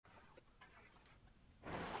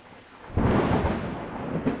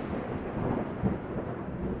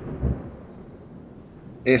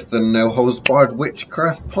It's the No Holds Barred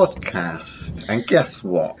Witchcraft podcast. And guess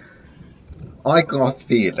what? I got a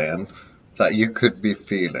feeling that you could be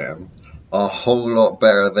feeling a whole lot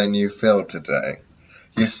better than you feel today.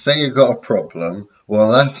 You say you got a problem.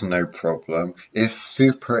 Well, that's no problem. It's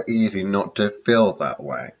super easy not to feel that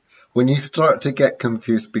way. When you start to get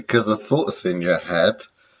confused because of thoughts in your head,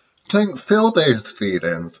 don't feel those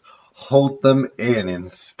feelings. Hold them in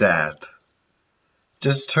instead.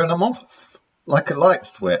 Just turn them off like a light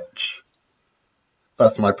switch.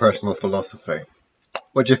 That's my personal philosophy.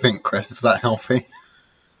 What do you think, Chris? Is that healthy?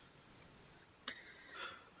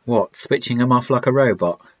 What, switching them off like a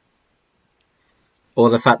robot? Or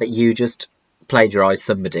the fact that you just plagiarised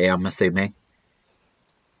somebody, I'm assuming?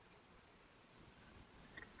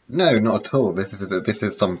 No, not at all. This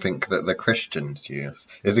is something that the Christians use.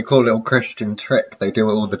 It's a cool little Christian trick. They do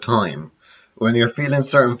it all the time. When you're feeling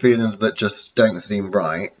certain feelings that just don't seem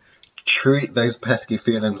right, treat those pesky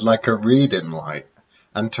feelings like a reading light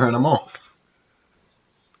and turn them off.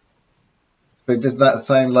 So does that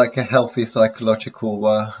sound like a healthy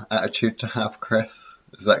psychological attitude to have, Chris?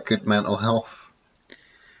 Is that good mental health?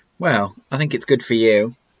 Well, I think it's good for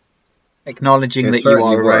you. Acknowledging It that you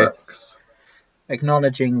certainly are works.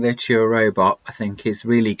 acknowledging that you're a robot, I think, is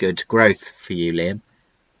really good growth for you, Liam.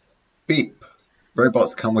 Beep.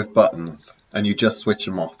 Robots come with buttons, and you just switch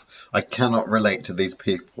them off. I cannot relate to these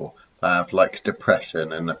people that have like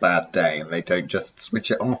depression and a bad day, and they don't just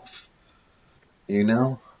switch it off. You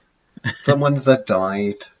know? Someone's that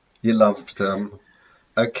died, you loved them.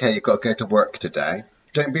 Okay, you got to go to work today.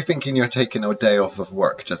 Don't be thinking you're taking a day off of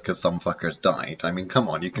work just because some fuckers died. I mean, come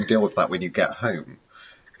on, you can deal with that when you get home.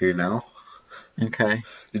 You know? Okay.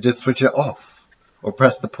 You just switch it off. Or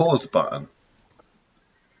press the pause button.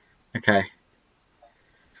 Okay.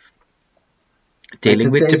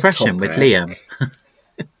 Dealing with depression with Liam.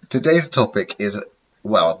 Today's topic is,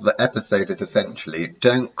 well, the episode is essentially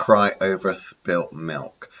don't cry over spilt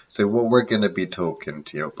milk. So what we're going to be talking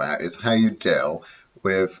to you about is how you deal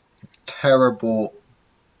with terrible,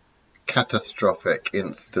 catastrophic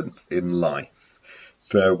incidents in life.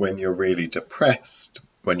 So when you're really depressed,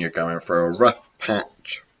 when you're going through a rough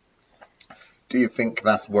patch, do you think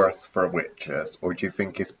that's worse for witches, or do you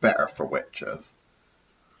think it's better for witches?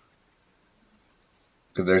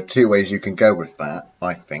 Because there are two ways you can go with that,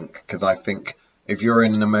 I think. Because I think if you're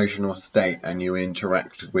in an emotional state and you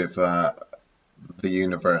interact with the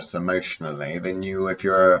universe emotionally, then if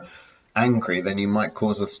you're angry, then you might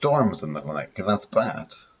cause a storms and the like, and that's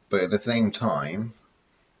bad. But at the same time,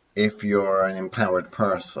 if you're an empowered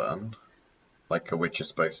person, like a witch is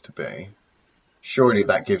supposed to be, surely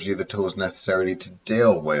that gives you the tools necessary to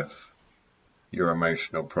deal with your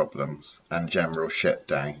emotional problems and general shit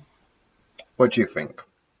day. What do you think?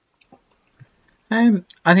 I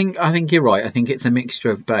think you're right. I think it's a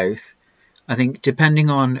mixture of both. I think depending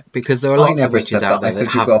on, because there are I lots of never witches said out that. I there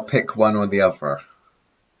that said you've have. got to pick one or the other.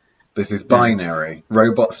 This is binary.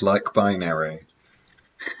 Robots like binary.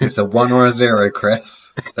 It's a 1 or a 0,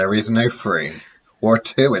 Chris. There is no 3. Or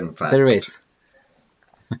 2, in fact. There is.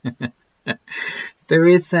 There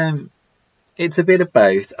is. It's a bit of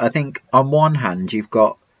both. I think on one hand you've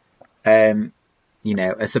got, a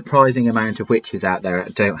surprising amount of witches out there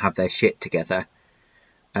that don't have their shit together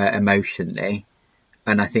emotionally,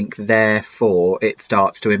 and I think therefore it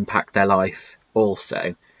starts to impact their life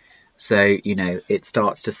also. So it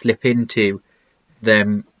starts to slip into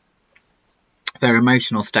them, their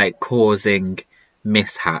emotional state, causing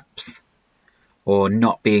mishaps or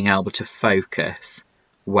not being able to focus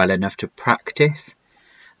well enough to practice.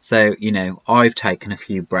 So I've taken a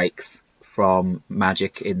few breaks from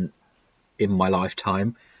magic in my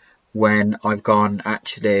lifetime when I've gone,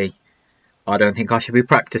 actually, I don't think I should be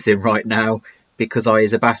practicing right now because I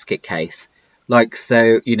is a basket case. I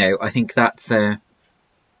think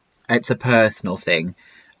it's a personal thing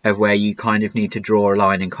of where you kind of need to draw a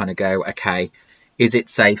line and kind of go, okay, is it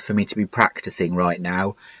safe for me to be practicing right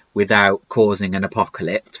now without causing an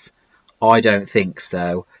apocalypse? I don't think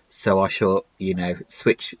so. So I shall,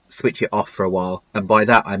 switch it off for a while. And by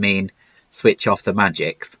that I mean switch off the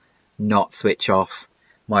magics, not switch off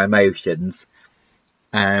my emotions.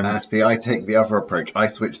 See, I take the other approach. I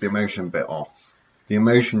switch the emotion bit off. The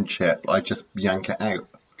emotion chip, I just yank it out.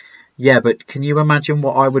 Yeah, but can you imagine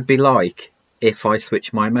what I would be like if I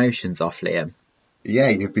switched my emotions off, Liam? Yeah,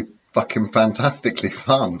 you'd be fucking fantastically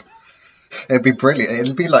fun. It'd be brilliant.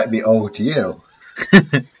 It'd be like the old you.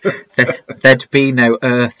 There'd be no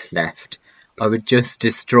earth left. I would just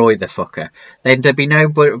destroy the fucker. Then there'd be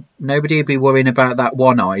nobody would be worrying about that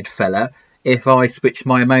one-eyed fella if I switched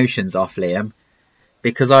my emotions off, Liam,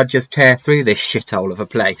 because I'd just tear through this shithole of a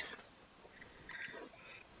place.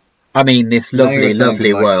 I mean, this Now you're lovely, sounding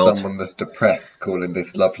lovely like world. someone that's depressed, calling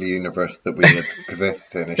this lovely universe that we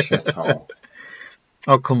exist in a shithole.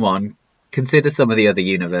 Oh, come on. Consider some of the other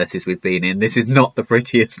universes we've been in. This is not the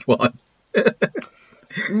prettiest one.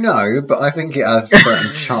 No, but I think it has a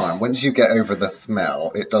certain charm. Once you get over the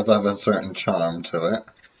smell, it does have a certain charm to it.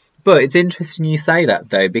 But it's interesting you say that,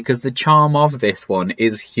 though, because the charm of this one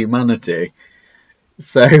is humanity.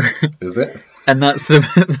 So, Is it? and that's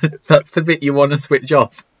the bit you want to switch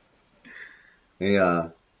off. Yeah.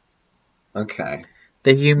 Okay.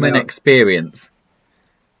 The human Now, experience.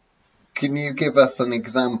 can you give us an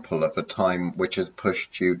example of a time which has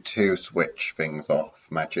pushed you to switch things off?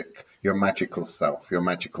 Your magical self, your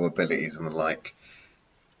magical abilities and the like.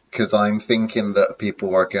 Because I'm thinking that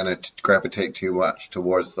people are going to gravitate too much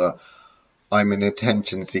towards I'm an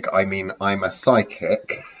attention seeker. I mean, I'm a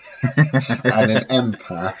psychic and an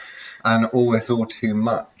empath, and it's all too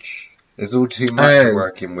much. It's all too much Oh,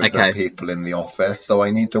 working with the okay. people in the office, so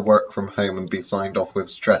I need to work from home and be signed off with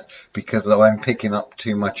stress because I'm picking up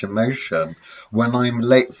too much emotion. When I'm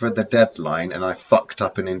late for the deadline and I fucked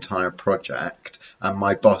up an entire project, and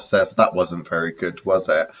my boss says, that wasn't very good, was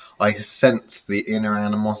it? I sense the inner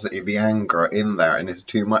animosity, the anger in there, and it's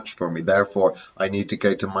too much for me. Therefore, I need to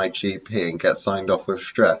go to my GP and get signed off with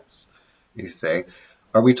stress. You see?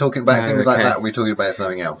 Are we talking about Oh, things like that? okay. Or are we talking about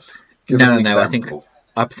something else? Give us No, an no. example.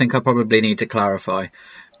 I think I probably need to clarify.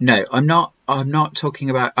 No, I'm not. I'm not talking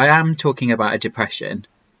about. I am talking about a depression.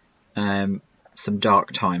 Some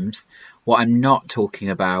dark times. What I'm not talking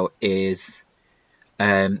about is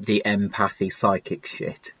the empathy psychic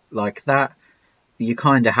shit. Like that, you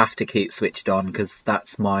kind of have to keep switched on because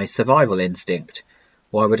that's my survival instinct.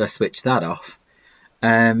 Why would I switch that off?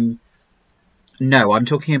 No, I'm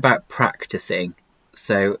talking about practicing.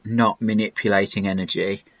 So, not manipulating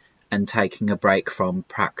energy and taking a break from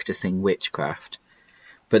practicing witchcraft.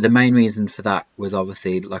 But the main reason for that was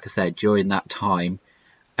obviously, like I said, during that time,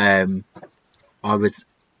 I was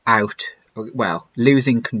out, well,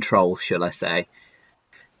 losing control, shall I say.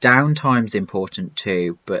 Downtime's important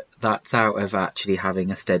too, but that's out of actually having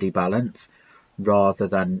a steady balance rather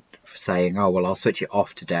than saying, oh, well, I'll switch it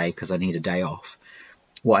off today because I need a day off.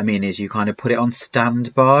 What I mean is you kind of put it on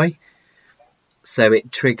standby so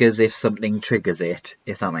it triggers if something triggers it,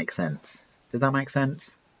 if that makes sense. Does that make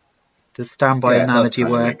sense? Does standby Yeah, it does analogy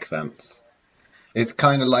kind of make work? sense. It's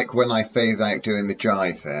kind of like when I phase out doing the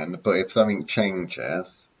driving, but if something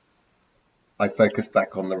changes, I focus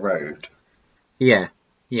back on the road. Yeah,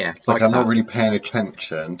 yeah, It's like like I'm not that. really paying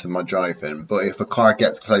attention to my driving, but if a car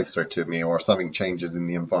gets closer to me or something changes in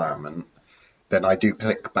the environment, then I do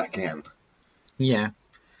click back in. Yeah,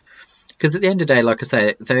 because at the end of the day, like I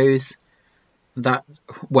say, that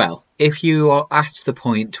well, if you are at the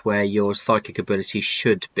point where your psychic ability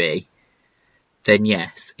should be, then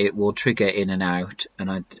yes, it will trigger in and out, and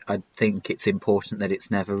I think it's important that it's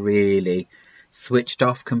never really switched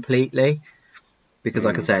off completely because,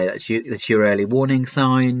 like I Hmm. say, it's your early warning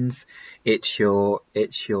signs, it's your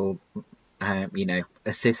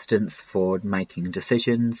assistance for making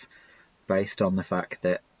decisions based on the fact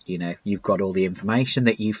that you've got all the information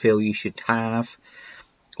that you feel you should have.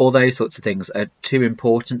 All those sorts of things are too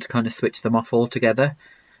important to kind of switch them off altogether.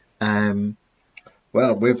 Um,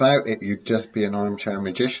 Well, without it, you'd just be an armchair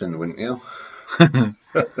magician, wouldn't you?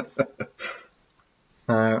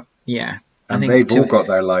 yeah, I And think they've all to got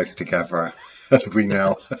their lives together, as we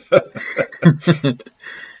know.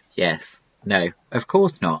 yes, no, of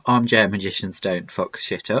course not. Armchair magicians don't fuck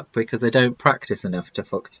shit up because they don't practice enough to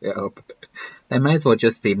fuck shit up. They may as well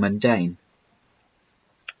just be mundane.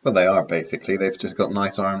 Well, they are basically. They've just got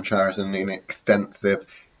nice armchairs and an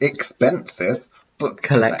expensive book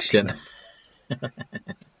Collection. collection.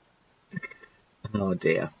 Oh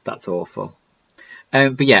dear, that's awful.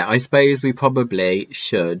 But yeah, I suppose we probably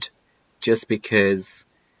should, just because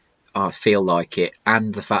I feel like it,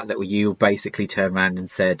 and the fact that you basically turned around and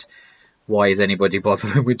said, "Why is anybody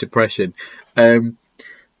bothering with depression?" Um,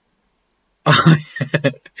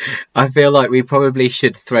 I feel like we probably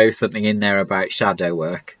should throw something in there about shadow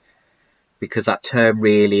work because that term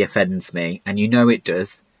really offends me, and you know it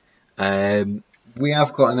does. Um, We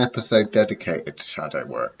have got an episode dedicated to shadow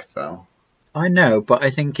work, though. I know, but I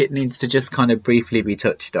think it needs to just kind of briefly be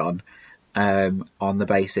touched on the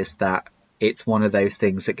basis that it's one of those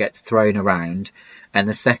things that gets thrown around, and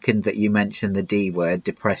the second that you mention the D word,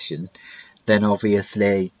 depression, then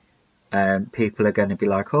obviously people are going to be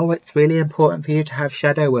like, oh, it's really important for you to have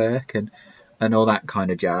shadow work and all that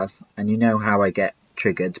kind of jazz. And you know how I get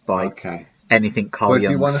triggered by Okay. anything Carl Well, if you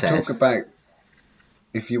Jung want to talk says. about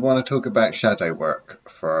if you want to talk about shadow work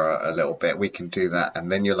for a little bit, we can do that,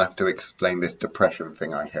 and then you'll have to explain this depression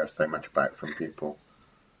thing I hear so much about from people.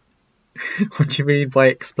 What do you mean by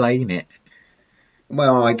explain it?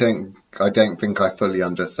 Well, I don't think I fully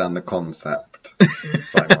understand the concept,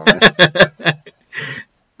 if I'm honest.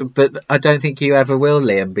 But I don't think you ever will,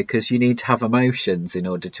 Liam, because you need to have emotions in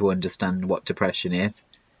order to understand what depression is.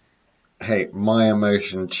 Hey, my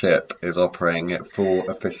emotion chip is operating at full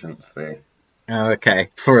efficiency. Oh, okay.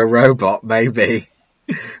 For a robot, maybe.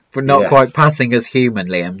 But not Yes. quite passing as human,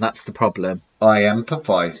 Liam. That's the problem. I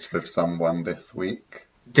empathised with someone this week.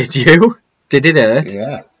 Did you? Did it hurt?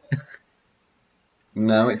 Yeah.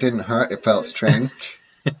 No, it didn't hurt. It felt strange.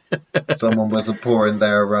 Someone was pouring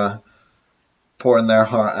their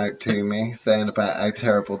heart out to me, saying about how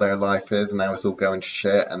terrible their life is and how it's all going to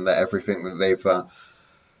shit, and that everything that they've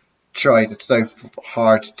tried so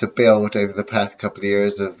hard to build over the past couple of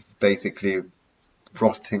years of basically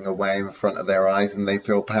rotting away in front of their eyes, and they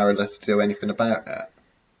feel powerless to do anything about it.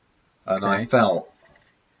 And Okay. I felt,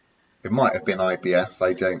 it might have been IBS,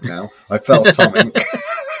 I don't know. I felt something.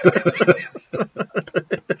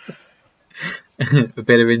 A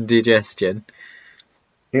bit of indigestion.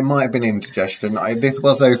 It might have been indigestion. This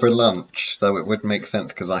was over lunch, so it would make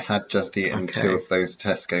sense because I had just eaten Okay. 2 of those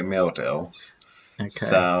Tesco meal deals. Okay.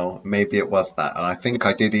 So maybe it was that. And I think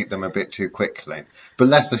I did eat them a bit too quickly. But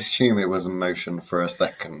let's assume it was emotion for a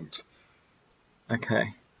second.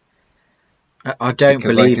 Okay. I don't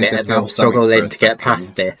Because I believe did it, and feel I'm something for struggling a to get past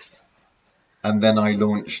second. this. And then I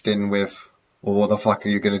launched in with, well, what the fuck are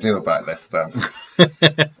you going to do about this then?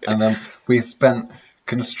 And then we spent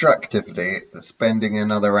constructively spending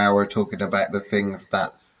another hour talking about the things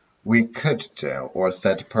that we could do or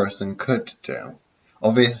said person could do.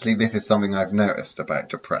 Obviously, this is something I've noticed about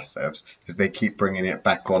depressives, is they keep bringing it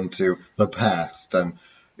back onto the past. And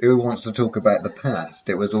who wants to talk about the past?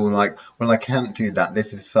 It was all like, well, I can't do that.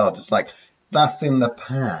 This is sad. It's like, that's in the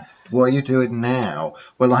past. What are you doing now?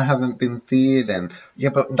 Well, I haven't been feeling. Yeah,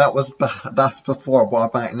 but that's before. What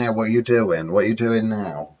about now? What are you doing? What are you doing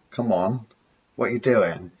now? Come on. What are you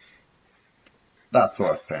doing? That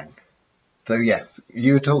sort of thing. So yes,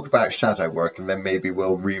 you talk about shadow work, and then maybe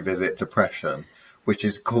we'll revisit depression, which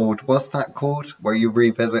is called, what's that called? Where you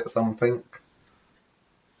revisit something?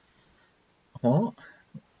 What?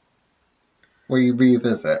 Where you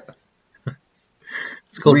revisit.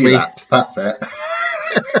 It's called Relapse, that's it.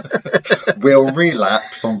 We'll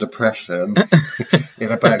relapse on depression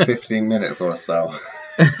in about 15 minutes or so.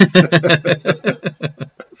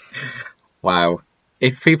 Wow.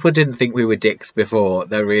 If people didn't think we were dicks before,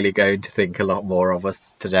 they're really going to think a lot more of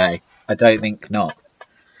us today. I don't think not.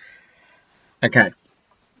 Okay.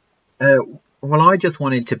 Well, I just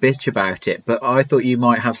wanted to bitch about it, but I thought you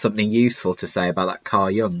might have something useful to say about that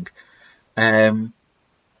Carl Jung. I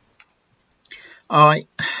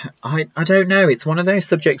don't know. It's one of those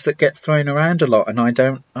subjects that gets thrown around a lot, and I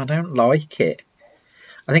don't like it.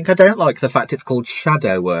 I think I don't like the fact it's called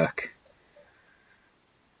shadow work.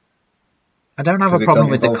 I don't have a problem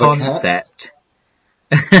with the concept.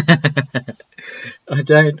 I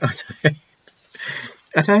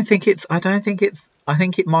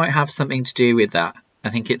think it might have something to do with that. I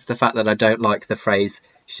think it's the fact that I don't like the phrase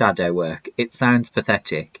shadow work. It sounds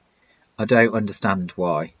pathetic. I don't understand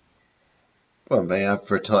why. Well, they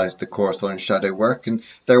advertised the course on shadow work, and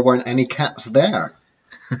there weren't any cats there.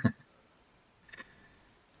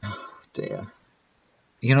 Oh dear.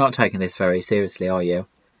 You're not taking this very seriously, are you?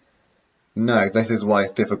 No, this is why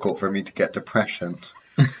it's difficult for me to get depression.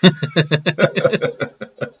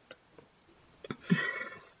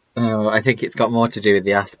 Oh, I think it's got more to do with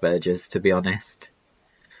the Asperger's, to be honest.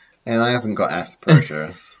 And I haven't got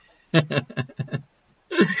Asperger's.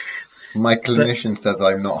 My clinician says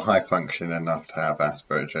I'm not high function enough to have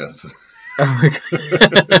Asperger's.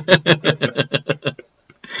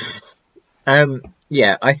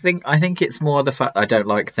 Yeah, I think it's more the fact I don't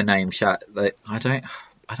like the name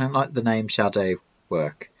I don't like the name shadow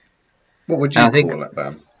work. What would you call it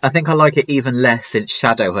then? I think I like it even less since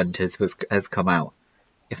Shadowhunters has come out,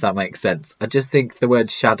 if that makes sense. I just think the word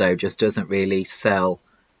shadow just doesn't really sell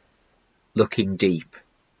looking deep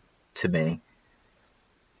to me.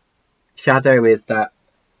 Shadow is that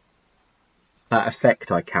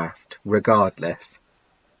effect I cast, regardless.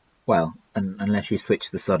 Well, unless you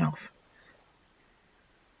switch the sun off.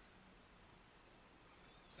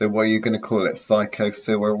 So what are you going to call it? Psycho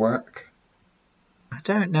sewer work? I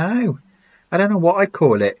don't know. I don't know what I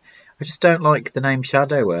call it. I just don't like the name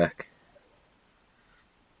shadow work.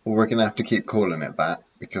 Well, we're going to have to keep calling it that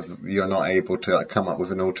because you're not able to come up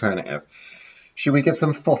with an alternative. Should we give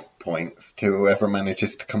some FOF points to whoever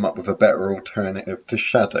manages to come up with a better alternative to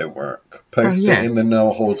shadow work? Post it in the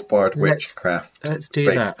No Holds Barred Witchcraft let's do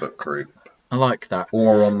Facebook that. group. I like that.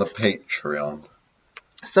 Or on the Patreon.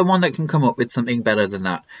 Someone that can come up with something better than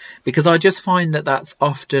that. Because I just find that that's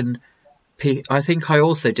often... I think I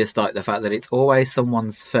also dislike the fact that it's always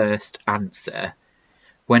someone's first answer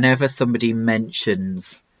whenever somebody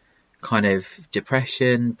mentions kind of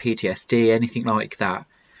depression, PTSD, anything like that.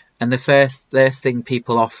 And the first thing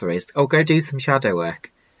people offer is, oh, go do some shadow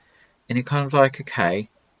work. And you're kind of like, okay,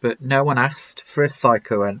 but no one asked for a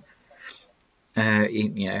a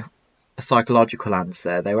psychological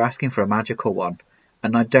answer. They were asking for a magical one.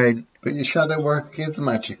 And I don't... But your shadow work is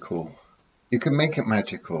magical. You can make it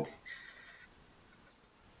magical.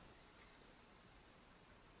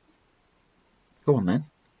 Go on then.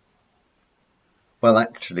 Well,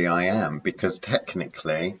 actually I am, because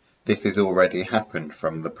technically this has already happened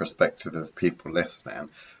from the perspective of people listening.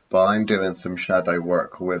 But I'm doing some shadow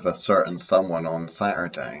work with a certain someone on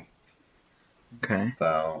Saturday. Okay.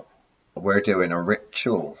 So we're doing a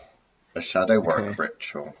ritual, a shadow work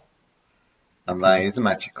ritual. And that is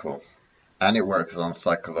magical. And it works on a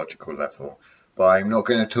psychological level. But I'm not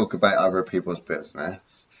going to talk about other people's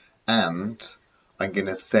business. And I'm going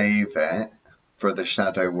to save it for the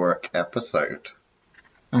shadow work episode.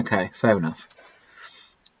 Okay, fair enough.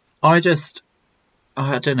 I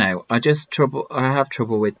don't know. I have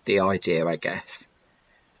trouble with the idea, I guess.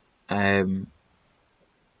 I'm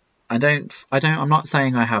not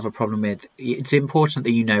saying I have a problem with... It's important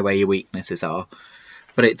that you know where your weaknesses are,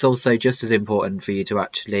 but it's also just as important for you to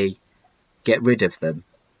actually get rid of them.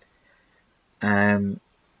 And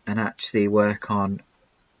actually work on...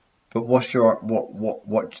 But what's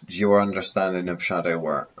your understanding of shadow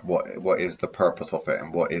work? What is the purpose of it,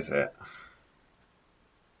 and what is it?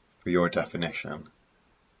 For your definition.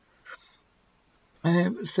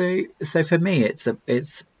 So for me, it's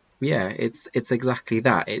exactly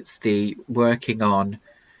that. It's the working on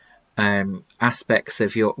aspects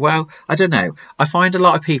of your... Well, I don't know. I find a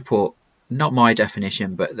lot of people, not my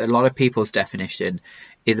definition, but a lot of people's definition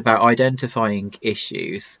is about identifying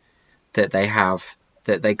issues that they have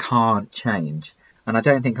that they can't change. And I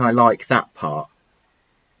don't think I like that part.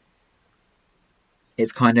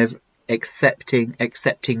 It's kind of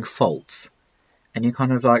accepting faults. And you're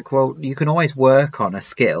kind of like, well, you can always work on a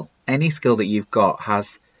skill. Any skill that you've got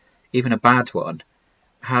has, even a bad one,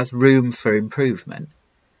 has room for improvement.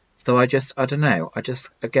 So I don't know. I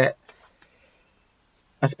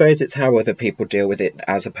suppose it's how other people deal with it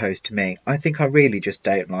as opposed to me. I think I really just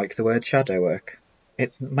don't like the word shadow work.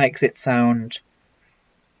 It makes it sound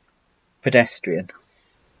pedestrian.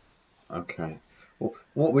 Okay. Well,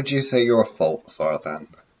 what would you say your faults are then?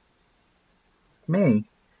 Me?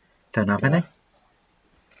 Don't have any.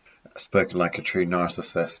 Spoken like a true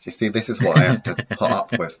narcissist. You see, this is what I have to put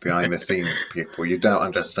up with behind the scenes, people. You don't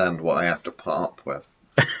understand what I have to put up with.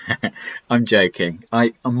 I'm joking.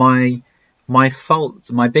 My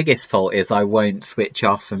biggest fault is I won't switch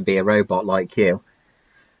off and be a robot like you.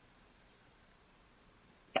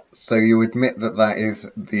 So you admit that is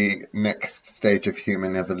the next stage of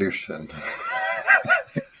human evolution?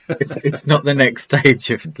 It's not the next stage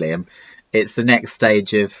of Liam. It's the next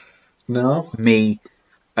stage of me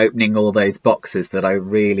opening all those boxes that I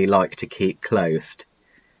really like to keep closed.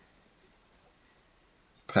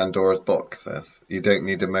 Pandora's boxes. You don't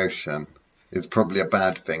need emotion. It's probably a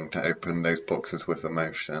bad thing to open those boxes with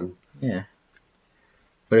emotion. Yeah.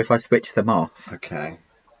 But if I switch them off... Okay.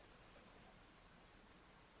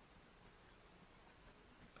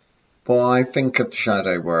 Well, I think of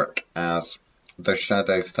shadow work as the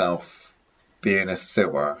shadow self being a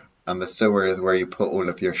sewer, and the sewer is where you put all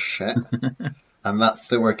of your shit. And that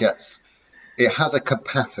sewer it has a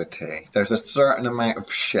capacity. There's a certain amount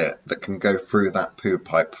of shit that can go through that poo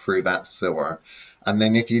pipe, through that sewer. And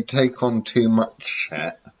then if you take on too much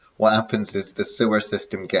shit, what happens is the sewer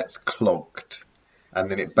system gets clogged. And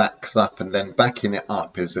then it backs up, and then backing it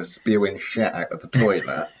up is a spewing shit out of the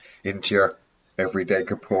toilet into your everyday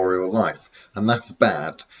corporeal life. And that's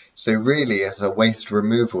bad. So really, as a waste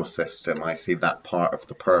removal system, I see that part of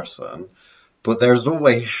the person. But there's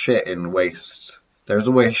always shit in waste. There's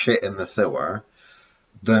always shit in the sewer.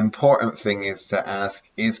 The important thing is to ask,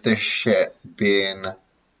 is this shit being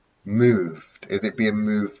moved? Is it being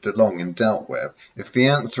moved along and dealt with? If the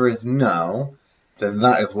answer is no, then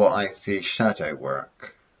that is what I see shadow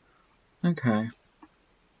work. Okay.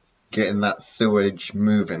 Getting that sewage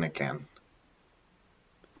moving again.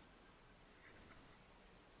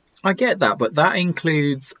 I get that, but that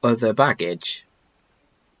includes other baggage.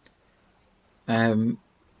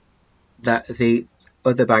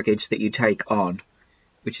 other baggage that you take on,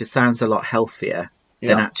 which just sounds a lot healthier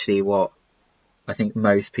than actually what I think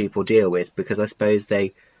most people deal with, because I suppose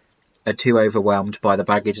they are too overwhelmed by the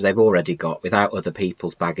baggage they've already got without other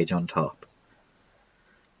people's baggage on top.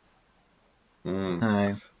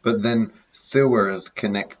 So, But then sewers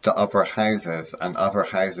connect to other houses, and other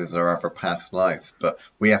houses are other past lives. But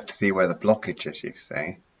we have to see where the blockage is, you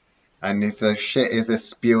see. And if the shit is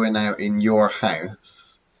spewing out in your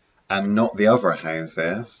house and not the other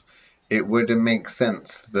houses, it wouldn't make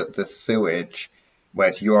sense that the sewage, where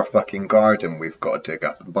it's your fucking garden we've got to dig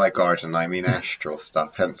up. By garden, I mean astral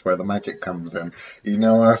stuff, hence where the magic comes in. You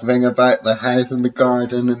know our thing about the house and the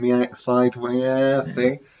garden and the outside, well, yeah,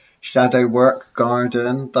 see? Shadow work,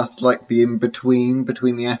 garden, that's like the in-between,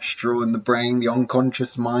 between the astral and the brain, the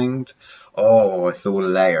unconscious mind. Oh, it's all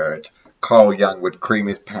layered. Carl Jung would cream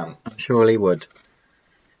his pants. I'm sure he would.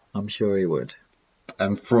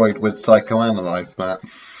 And Freud would psychoanalyze that.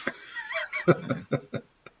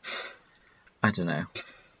 I don't know.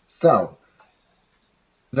 So,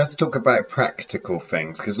 let's talk about practical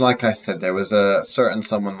things, because like I said, there was a certain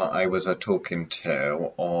someone that I was talking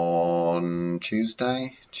to on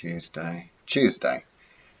Tuesday,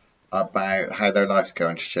 about how their life's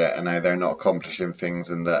going to shit and how they're not accomplishing things,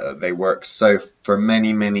 and that they worked so for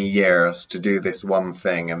many, many years to do this one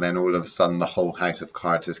thing, and then all of a sudden the whole house of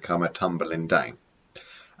cards has come tumbling down.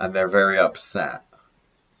 And they're very upset.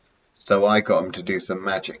 So I got them to do some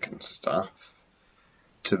magic and stuff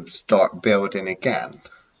to start building again.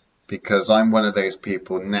 Because I'm one of those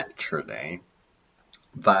people naturally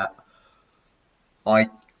that I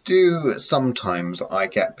do sometimes I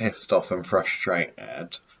get pissed off and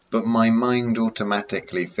frustrated, but my mind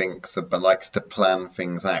automatically likes to plan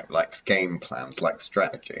things out, like game plans, like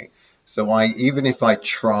strategy. So even if I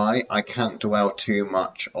try, I can't dwell too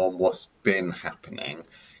much on what's been happening,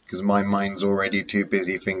 because my mind's already too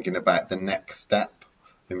busy thinking about the next step.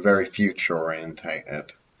 I'm very future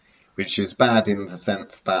orientated, which is bad in the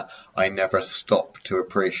sense that I never stop to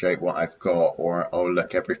appreciate what I've got, or, oh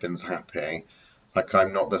look, everything's happy. Like,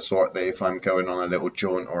 I'm not the sort that if I'm going on a little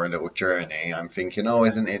jaunt or a little journey, I'm thinking, oh,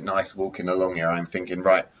 isn't it nice walking along here? I'm thinking,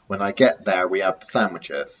 right, when I get there, we have the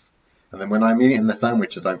sandwiches. And then when I'm eating the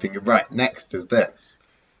sandwiches, I'm thinking, right, next is this,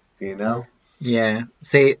 you know? Yeah.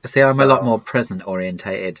 See, I'm a lot more present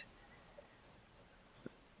orientated.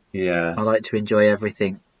 Yeah. I like to enjoy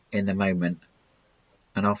everything in the moment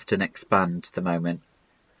and often expand the moment.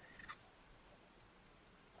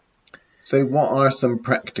 So what are some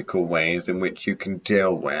practical ways in which you can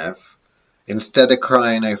deal with, instead of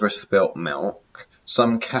crying over spilt milk,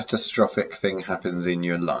 some catastrophic thing happens in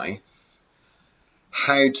your life?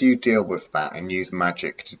 How do you deal with that and use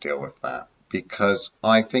magic to deal with that? Because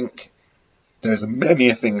I think there's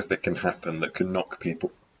many things that can happen that can knock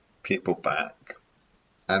people back.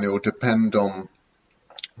 And it will depend on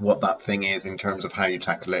what that thing is in terms of how you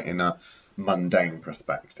tackle it in a mundane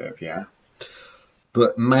perspective, yeah?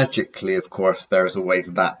 But magically, of course, there's always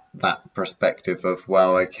that perspective of,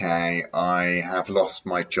 well, okay, I have lost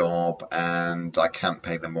my job and I can't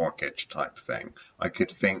pay the mortgage type thing. I could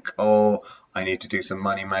think, oh, I need to do some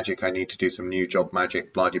money magic, I need to do some new job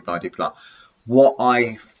magic, blah, blah, blah, blah. What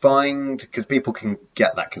I find, because people can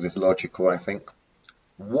get that because it's logical, I think.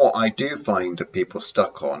 What I do find that people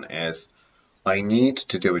stuck on is, I need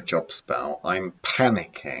to do a job spell, I'm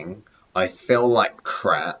panicking, I feel like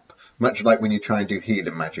crap. Much like when you try and do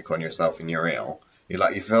healing magic on yourself and you're ill.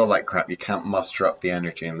 You feel like crap, you can't muster up the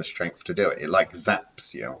energy and the strength to do it. It like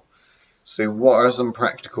zaps you. So what are some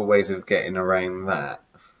practical ways of getting around that,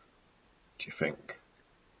 do you think?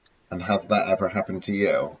 And has that ever happened to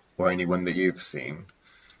you or anyone that you've seen?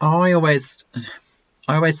 I always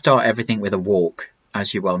start everything with a walk,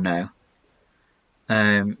 as you well know.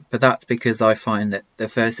 But that's because I find that the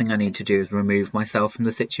first thing I need to do is remove myself from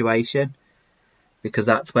the situation, because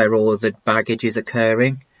that's where all the baggage is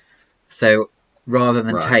occurring. So rather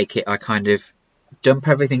than take it, I kind of dump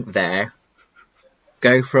everything there,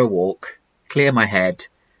 go for a walk, clear my head,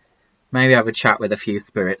 maybe have a chat with a few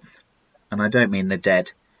spirits, and I don't mean the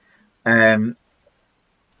dead. And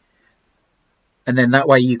then that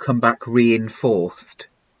way you come back reinforced,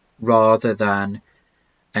 rather than,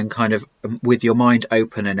 and kind of with your mind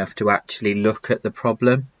open enough to actually look at the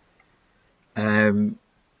problem.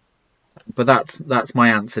 But that's my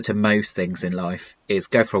answer to most things in life, is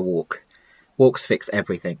go for a walk. Walks fix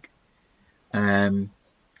everything.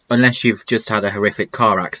 Unless you've just had a horrific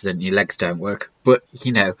car accident and your legs don't work. But,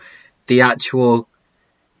 you know, the actual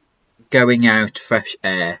going out, fresh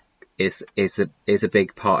air is a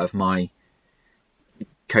big part of my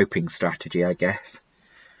coping strategy, I guess.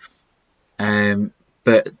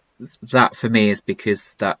 But that for me is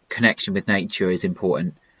because that connection with nature is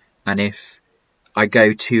important. And if I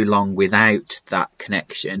go too long without that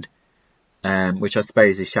connection, which I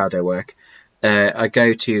suppose is shadow work, I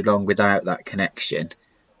go too long without that connection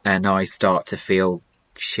and I start to feel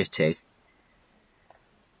shitty.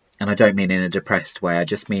 And I don't mean in a depressed way, I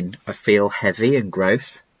just mean I feel heavy and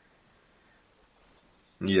gross.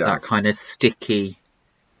 Yeah. That kind of sticky,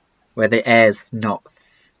 where the air's not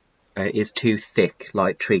is too thick,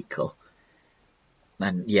 like treacle.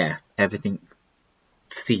 And yeah, everything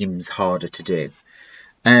seems harder to do.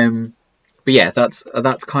 But yeah, that's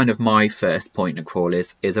kind of my first point of call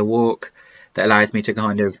is a walk that allows me to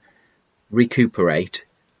kind of recuperate,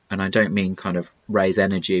 and I don't mean kind of raise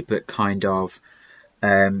energy, but kind of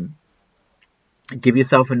give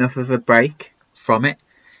yourself enough of a break from it.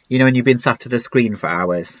 You know, when you've been sat at a screen for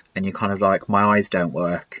hours and you're kind of like, my eyes don't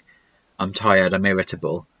work, I'm tired, I'm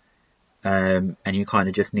irritable, and you kind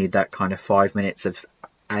of just need that kind of 5 minutes of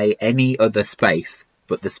any other space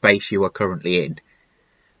but the space you are currently in,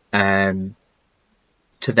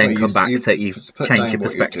 to then come back so you change your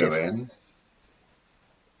perspective.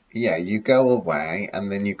 Yeah, you go away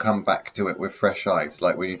and then you come back to it with fresh eyes,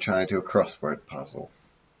 like when you're trying to do a crossword puzzle.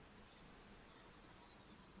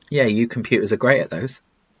 Yeah, you computers are great at those.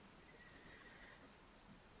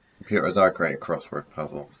 Computers are great at crossword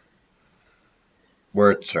puzzles.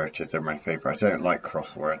 Word searches are my favourite. I don't like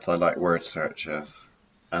crosswords, I like word searches.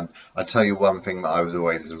 And I tell you one thing that I was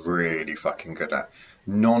always really fucking good at.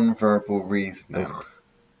 Non-verbal reasoning. Ugh.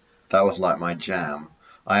 That was like my jam.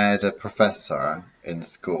 I had a professor in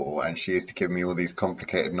school and she used to give me all these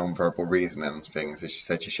complicated non-verbal reasoning things, and she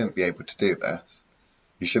said, you shouldn't be able to do this.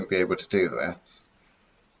 You shouldn't be able to do this.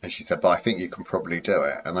 And she said, but I think you can probably do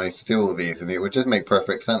it. And I used to do all these and it would just make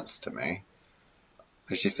perfect sense to me.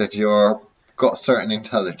 And she said, you've got certain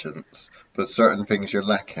intelligence, but certain things you're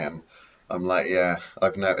lacking. I'm like, yeah,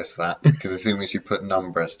 I've noticed that. Because as soon as you put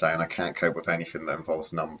numbers down, I can't cope with anything that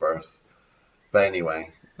involves numbers. But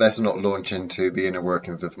anyway, let's not launch into the inner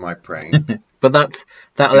workings of my brain. But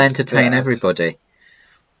that'll entertain everybody.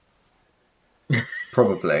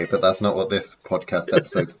 Probably, but that's not what this podcast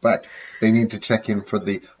episode's about. They need to check in for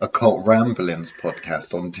the Occult Ramblings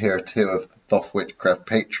podcast on tier 2 of the Thoth Witchcraft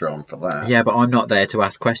Patreon for that. Yeah, but I'm not there to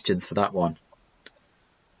ask questions for that one.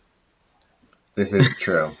 This is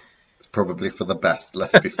true. It's probably for the best,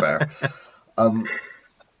 let's be fair.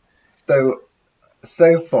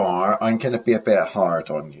 So far, I'm going to be a bit hard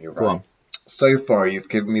on you, right? Go on. So far, you've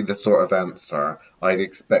given me the sort of answer I'd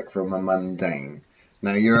expect from a mundane.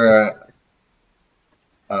 Now, you're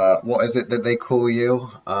what is it that they call you?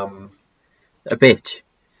 A bitch.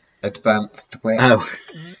 Advanced witch. Oh.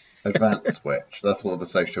 Advanced witch. That's what the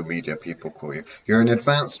social media people call you. You're an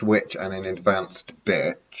advanced witch and an advanced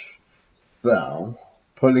bitch. So,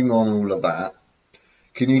 pulling on all of that,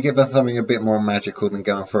 can you give us something a bit more magical than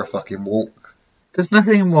going for a fucking walk? There's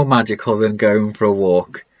nothing more magical than going for a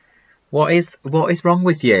walk. What is wrong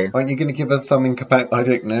with you? Aren't you going to give us something about, I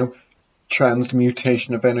don't know,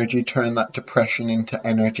 transmutation of energy, turn that depression into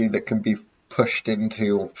energy that can be pushed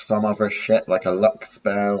into some other shit like a luck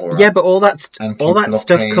spell? Or yeah, but all that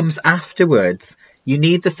stuff comes afterwards. You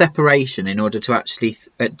need the separation in order to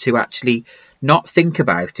actually not think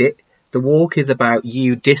about it. The walk is about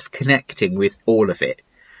you disconnecting with all of it,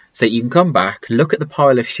 so you can come back, look at the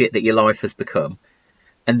pile of shit that your life has become,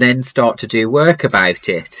 and then start to do work about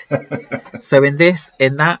it. So in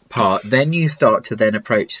that part, then you start to then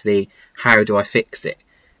approach the how do I fix it?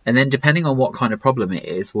 And then depending on what kind of problem it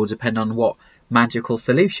is, will depend on what magical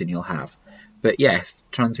solution you'll have. But yes,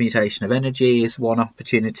 transmutation of energy is one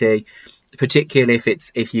opportunity, particularly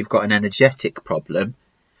if you've got an energetic problem,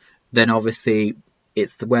 then obviously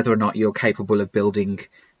it's whether or not you're capable of building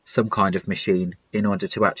some kind of machine in order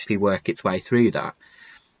to actually work its way through that.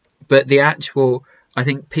 But I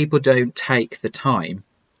think people don't take the time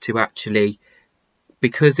to actually,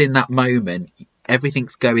 because in that moment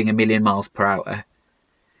everything's going a million miles per hour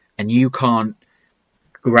and you can't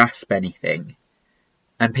grasp anything,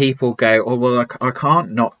 and people go, oh well, I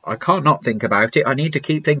can't not think about it, I need to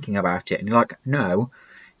keep thinking about it. And you're like, no,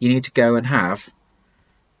 you need to go and have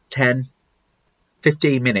 10-15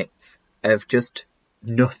 minutes of just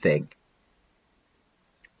nothing,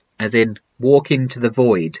 as in walk into the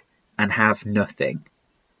void and have nothing,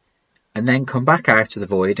 and then come back out of the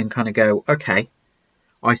void and kind of go, okay,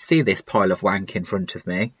 I see this pile of wank in front of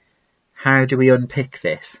me, how do we unpick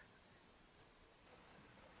this?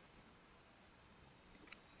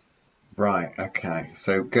 Right, okay.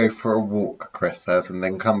 So go for a walk, Chris says, and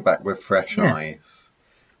then come back with fresh eyes.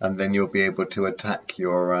 And then you'll be able to attack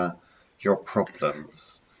your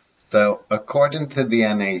problems. So, according to the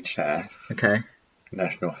NHS, Okay.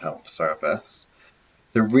 National Health Service,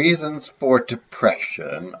 the reasons for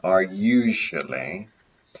depression are usually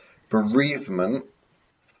bereavement,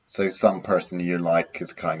 so some person you like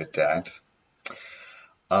is kind of dead,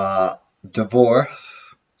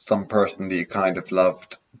 divorce, some person that you kind of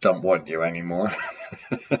loved don't want you anymore,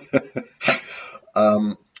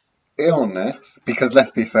 illness, because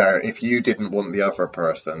let's be fair, if you didn't want the other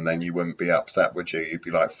person, then you wouldn't be upset, would you? You'd be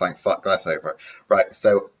like, thank fuck, that's over. Right,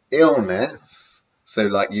 so illness, so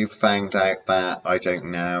like you found out that, I don't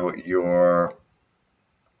know, you're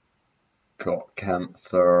got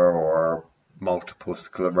cancer or multiple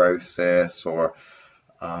sclerosis or,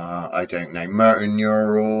 I don't know, motor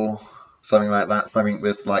neural, something like that, something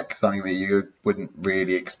that's like something that you wouldn't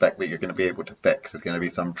really expect that you're going to be able to fix. There's going to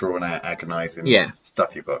be some drawn out, agonizing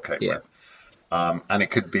stuff you've got to cope with. And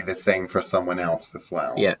it could be the same for someone else as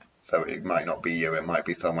well. Yeah. So it might not be you, it might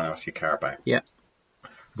be someone else you care about. Yeah.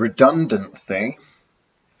 Redundancy.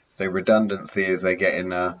 So redundancy is they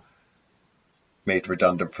getting made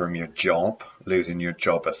redundant from your job, losing your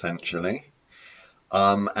job essentially.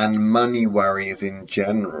 And money worries in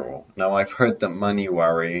general. Now, I've heard that money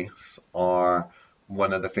worries are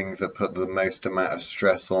one of the things that put the most amount of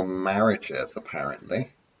stress on marriages,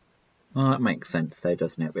 apparently. Well, that makes sense, though,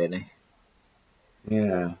 doesn't it, really?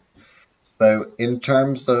 Yeah. So, in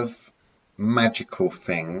terms of magical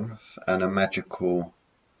things and a magical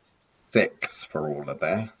fix for all of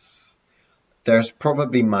this, there's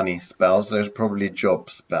probably money spells, there's probably job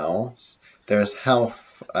spells, there's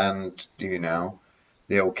health and,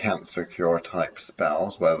 the old cancer cure type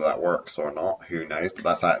spells, whether that works or not, who knows, but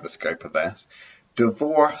that's out of the scope of this.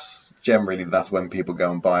 Divorce, generally that's when people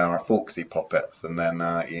go and buy our folksy puppets and then,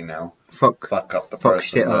 fuck up the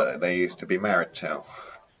person that they used to be married to.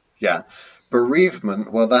 Yeah.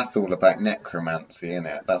 Bereavement, well, that's all about necromancy, isn't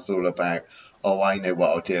it? That's all about, oh, I know what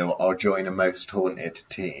I'll do. I'll join a most haunted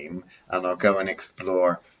team and I'll go and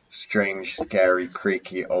explore strange, scary,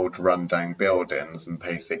 creaky, old rundown buildings and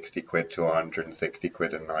pay 60 quid to 160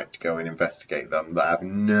 quid a night to go and investigate them that have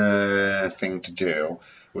nothing to do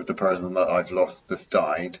with the person that I've lost that's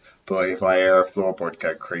died. But if I hear a floorboard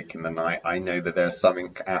go creak in the night, I know that there's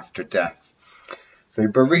something after death. So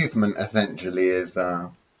bereavement essentially is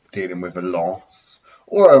dealing with a loss,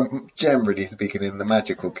 or generally speaking in the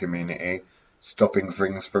magical community, stopping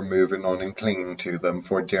things from moving on and clinging to them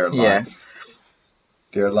for dear life.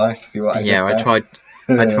 Dear life, see what I did there? I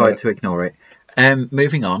tried to ignore it.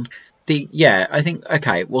 Moving on. I think,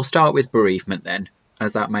 okay, we'll start with bereavement then,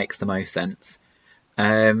 as that makes the most sense.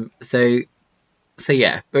 So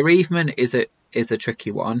yeah, bereavement is a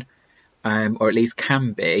tricky one, or at least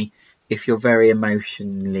can be if you're a very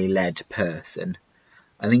emotionally led person.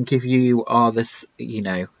 I think if you are this,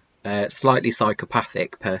 slightly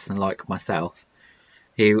psychopathic person like myself,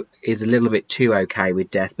 who is a little bit too okay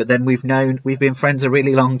with death, but then we've been friends a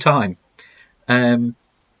really long time. So,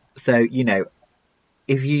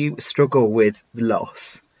 if you struggle with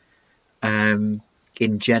loss, in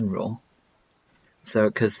general, so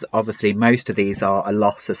because obviously most of these are a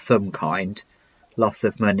loss of some kind, loss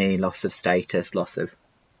of money, loss of status, loss of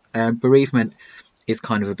bereavement is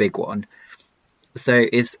kind of a big one. So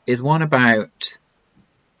is one about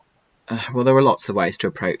well, there are lots of ways to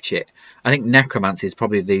approach it. I think necromancy is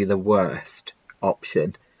probably the worst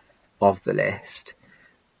option of the list,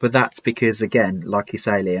 but that's because, again, like you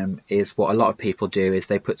say, Liam, is what a lot of people do is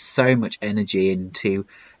they put so much energy into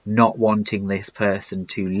not wanting this person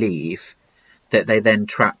to leave that they then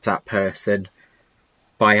trap that person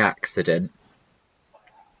by accident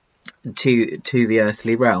to the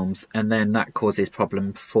earthly realms, and then that causes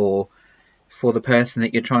problem for the person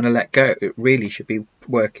that you're trying to let go. It really should be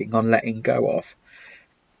working on letting go of.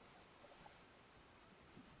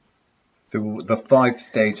 So the 5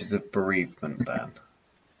 stages of bereavement then.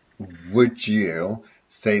 Would you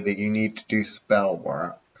say that you need to do spell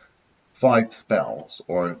work, 5 spells,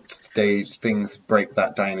 or things break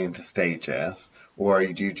that down into stages, or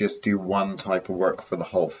do you just do one type of work for the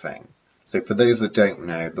whole thing? So for those that don't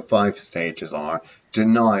know, the 5 stages are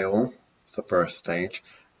denial, it's the first stage,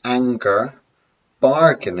 anger,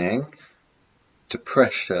 bargaining,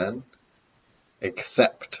 depression,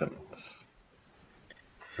 acceptance.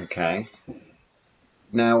 Okay.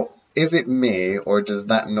 Now, is it me, or does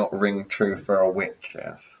that not ring true for our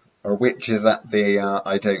witches? Are witches at the,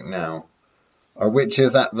 I don't know. Are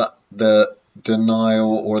witches at the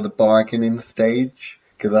denial or the bargaining stage?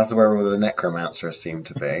 Because that's where all the necromancers seem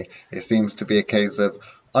to be. It seems to be a case of,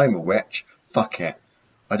 I'm a witch, fuck it.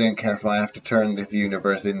 I don't care if I have to turn this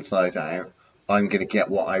universe inside out. I'm going to get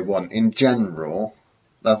what I want. In general,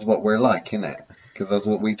 that's what we're like, innit? because that's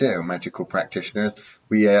what we do, magical practitioners.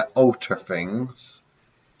 We alter things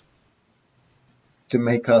to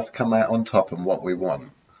make us come out on top and what we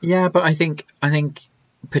want. Yeah, but I think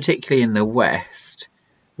particularly in the West,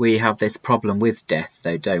 we have this problem with death,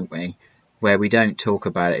 though, don't we? Where we don't talk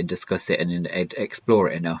about it and discuss it and explore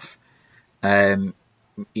it enough. You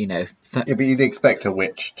know, Yeah, but you'd expect a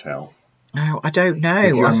witch to. no, I don't know.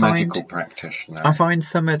 If you're I a find magical practitioner. I find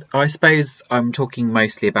some of, I suppose I'm talking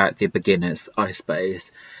mostly about the beginners, I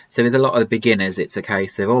suppose. So with a lot of the beginners, it's a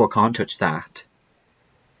case of, oh, I can't touch that.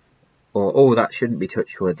 Or, oh, that shouldn't be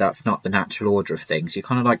touched with, that's not the natural order of things. You're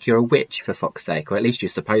kind of like, you're a witch, for fuck's sake, or at least you're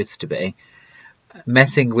supposed to be.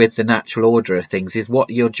 Messing with the natural order of things is what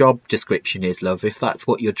your job description is, love, if that's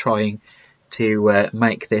what you're trying to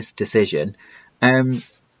make this decision.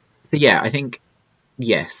 But yeah, I think,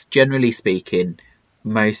 yes, generally speaking,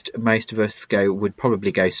 most of us would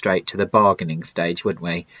probably go straight to the bargaining stage, wouldn't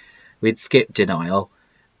we? We'd skip denial,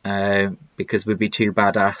 because we'd be too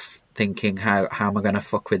badass thinking, how am I going to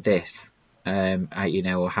fuck with this,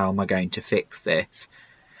 or how am I going to fix this?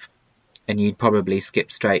 And you'd probably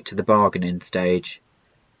skip straight to the bargaining stage,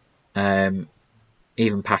 even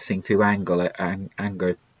passing through anger.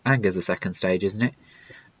 Anger's the second stage, isn't it?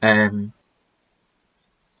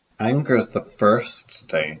 Anger is the first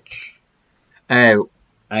stage. Oh,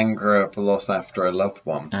 anger of loss after a loved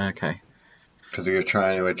one. Okay. Because you're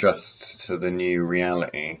trying to adjust to the new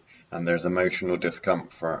reality, and there's emotional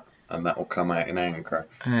discomfort, and that will come out in anger.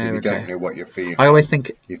 So you don't know what you're feeling. I always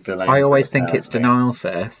think you feel angry, I always think it's denial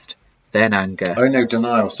first, then anger. Oh no,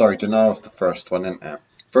 denial. Sorry, denial's the first one, isn't it?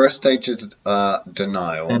 First stage is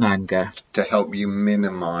denial. Then anger. To help you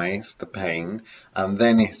minimise the pain, and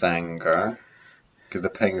then it's anger. Because the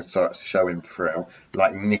paint starts showing through,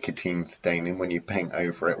 like nicotine staining when you paint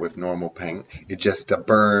over it with normal paint. It just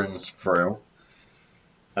burns through.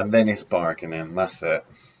 And then it's bargaining, that's it.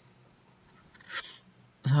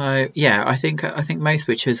 So, yeah, I think most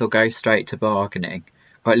witches will go straight to bargaining.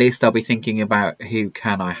 Or at least they'll be thinking about who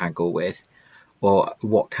can I haggle with, or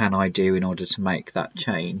what can I do in order to make that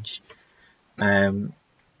change.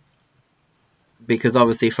 Because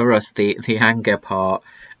obviously for us, the anger part...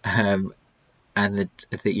 and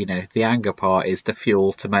the anger part is the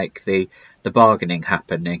fuel to make the bargaining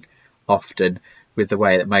happening, often with the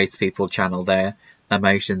way that most people channel their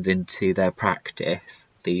emotions into their practice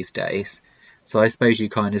these days. So I suppose you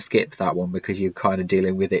kind of skip that one because you're kind of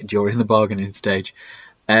dealing with it during the bargaining stage.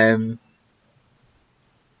 But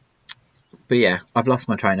yeah, I've lost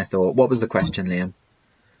my train of thought. What was the question, Liam?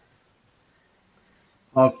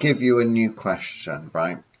 I'll give you a new question,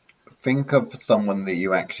 right? Think of someone that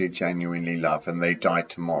you actually genuinely love and they die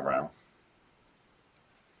tomorrow.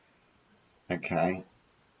 Okay.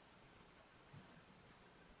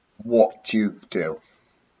 What do you do?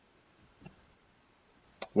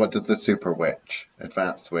 What does the super witch,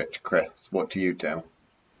 advanced witch, Chris, what do you do?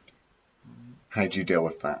 How do you deal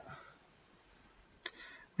with that?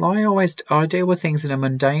 Well, I deal with things in a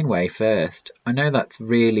mundane way first. I know that's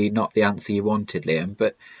really not the answer you wanted, Liam,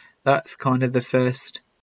 but that's kind of the first...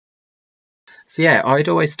 So yeah, I'd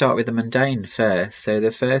always start with the mundane first. So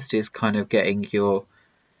the first is kind of getting your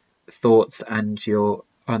thoughts and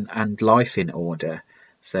and life in order.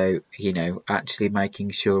 So, actually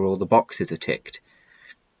making sure all the boxes are ticked.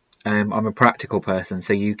 I'm a practical person,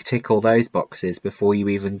 so you tick all those boxes before you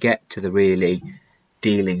even get to the really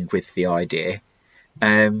dealing with the idea.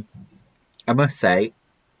 I must say,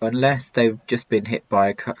 unless they've just been hit by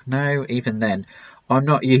a car, no, even then, I'm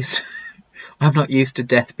not used to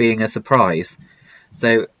death being a surprise,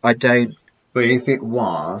 so I don't. But if it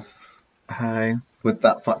was, How? Would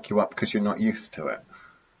that fuck you up because you're not used to it?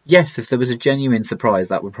 Yes, if there was a genuine surprise,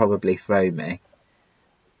 that would probably throw me.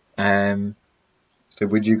 So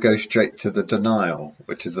would you go straight to the denial,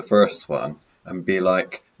 which is the first one, and be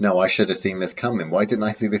like, no, I should have seen this coming. Why didn't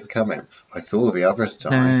I see this coming? I saw the others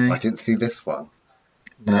die. No. I didn't see this one.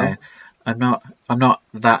 No, I'm not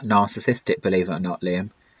that narcissistic, believe it or not, Liam.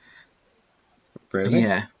 Really?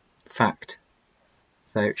 Yeah, fact.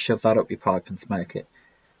 So shove that up your pipe and smoke it.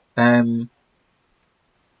 I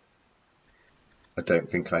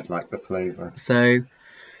don't think I'd like the flavour. So,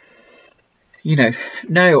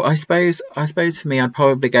 no, I suppose for me, I'd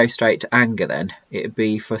probably go straight to anger then. I'd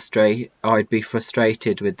be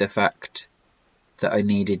frustrated with the fact that I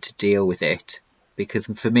needed to deal with it. Because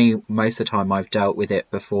for me, most of the time, I've dealt with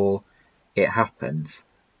it before it happens.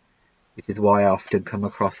 Which is why I often come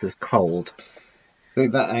across as cold. So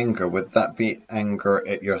that anger, would that be anger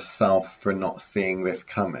at yourself for not seeing this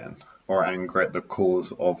coming? Or anger at the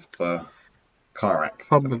cause of the car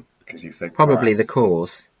accident? Because you said probably the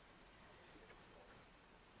cause.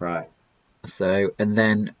 Right. So, and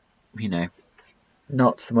then, you know,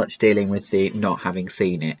 not so much dealing with the not having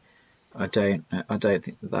seen it. I don't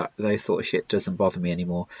think that those sort of shit doesn't bother me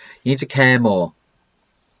anymore. You need to care more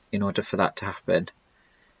in order for that to happen.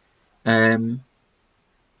 So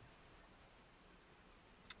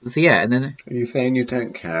yeah, and then Are you saying you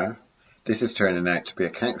don't care? This is turning out to be a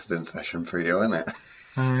counselling session for you, isn't it?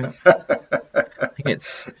 I think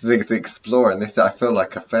it's Things exploring this. I feel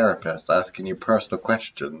like a therapist asking you personal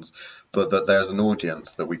questions, but that there's an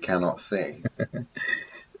audience that we cannot see.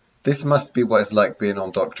 This must be what it's like being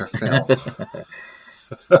on Dr. Phil.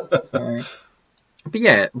 but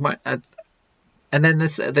yeah, and then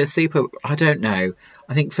the super. I don't know.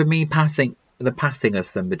 I think for me, the passing of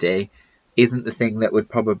somebody isn't the thing that would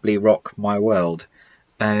probably rock my world.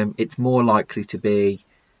 It's more likely to be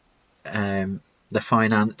the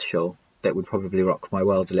financial that would probably rock my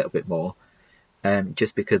world a little bit more.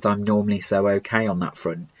 Just because I'm normally so okay on that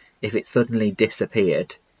front. If it suddenly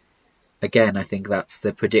disappeared, again, I think that's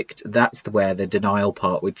where the denial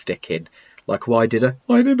part would stick in. Like, why didn't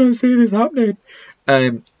I see this happening?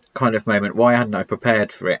 Kind of moment. Why hadn't I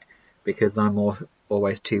prepared for it? Because I'm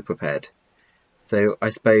always too prepared. So I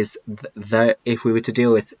suppose that if we were to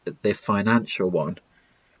deal with the financial one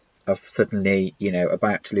of suddenly,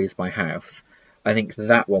 about to lose my house, I think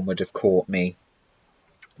that one would have caught me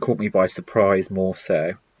by surprise more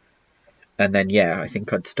so. And then, yeah, I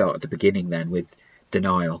think I'd start at the beginning then with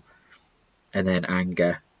denial, and then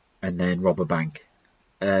anger, and then rob a bank.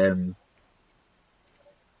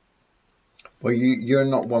 Well, you're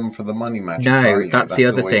not one for the money magic, No, are you? that's the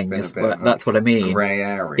other always thing. been a bit of That's what I mean. grey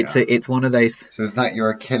area. It's one of those. So is that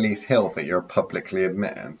your Achilles heel that you're publicly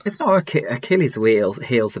admitting? It's not Achilles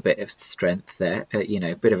heel's a bit of strength there,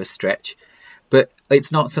 a bit of a stretch, but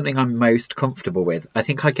it's not something I'm most comfortable with. I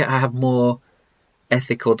think I have more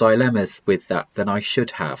ethical dilemmas with that than I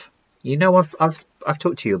should have. I've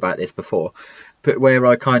talked to you about this before, but where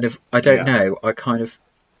I don't know,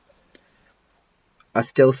 I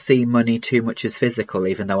still see money too much as physical,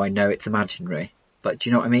 even though I know it's imaginary. Like, do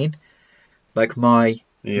you know what I mean? Like my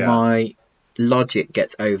logic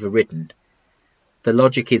gets overridden. The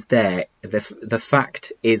logic is there. The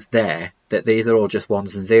fact is there that these are all just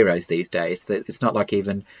ones and zeros these days. That it's not like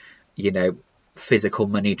even, physical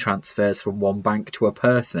money transfers from one bank to a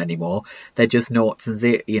person anymore. They're just noughts and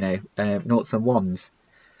noughts and ones.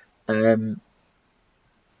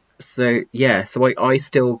 So yeah, so I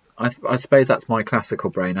suppose that's my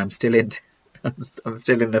classical brain. I'm still in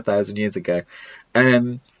 1,000 years ago,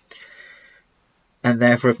 and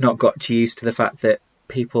therefore have not got used to the fact that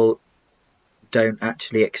people don't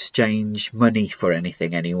actually exchange money for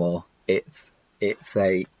anything anymore. It's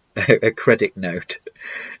a credit note.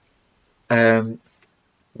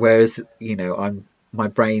 Whereas my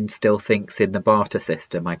brain still thinks in the barter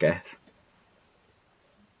system, I guess.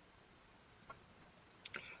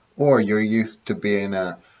 Or you're used to being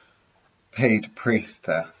a paid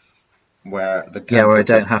priestess, where the where I temple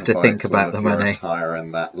don't have to provides think about all the of your money. attire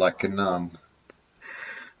and that, like a nun.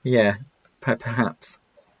 Yeah, perhaps.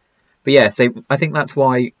 But yeah, so I think that's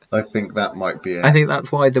why. I think that might be it. I think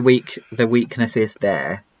that's why the weakness is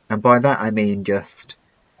there, and by that I mean just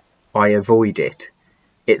I avoid it.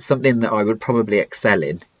 It's something that I would probably excel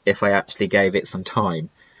in if I actually gave it some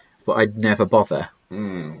time, but I'd never bother.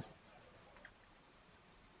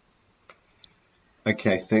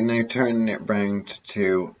 Okay, so now turning it round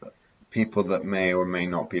to people that may or may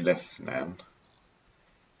not be listening,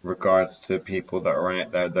 regards to people that are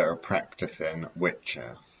out there that are practicing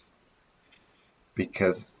witches,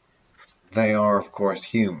 because they are, of course,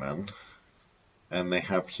 human, and they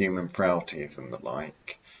have human frailties and the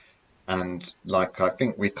like. And I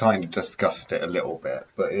think we kind of discussed it a little bit,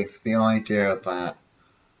 but it's the idea that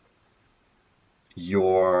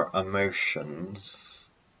your emotions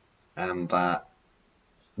and that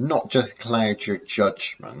not just cloud your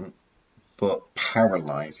judgment, but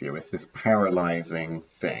paralyze you. It's this paralyzing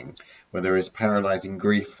thing, whether it's paralyzing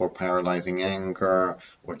grief or paralyzing anger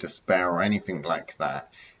or despair or anything like that,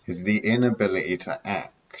 is the inability to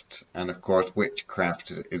act. And of course,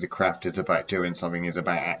 witchcraft is a craft, is about doing something, is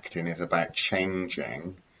about acting, is about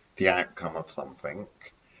changing the outcome of something.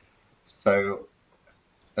 So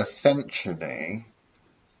essentially,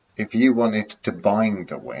 if you wanted to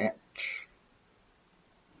bind a witch,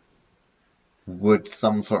 would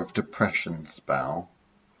some sort of depression spell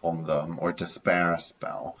on them or despair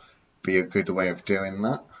spell be a good way of doing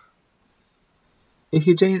that? If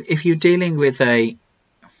you're dealing with a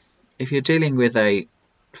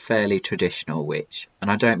fairly traditional witch, and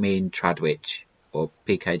I don't mean trad witch or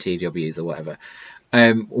PKTWs or whatever.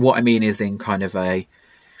 What I mean is in kind of a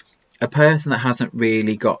a person that hasn't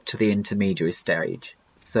really got to the intermediary stage.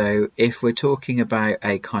 So if we're talking about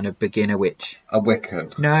a kind of beginner witch, A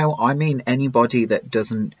Wiccan. no, I mean anybody that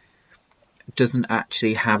doesn't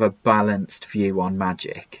actually have a balanced view on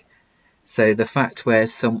magic. So the fact where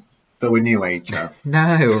some So a New Ager.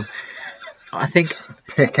 no, I think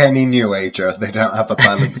Pick any New Ager. They don't have a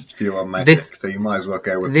balanced view on magic, so you might as well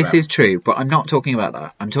go with this them. is true, but I'm not talking about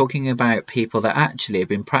that. I'm talking about people that actually have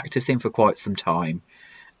been practicing for quite some time,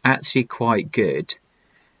 actually quite good.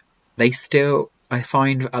 They still, I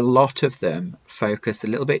find a lot of them focus a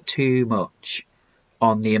little bit too much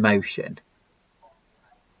on the emotion.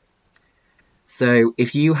 So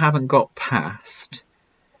if you haven't got past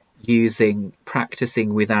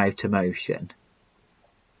practicing without emotion,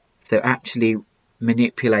 so actually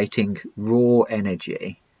manipulating raw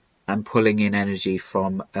energy and pulling in energy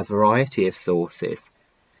from a variety of sources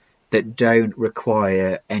that don't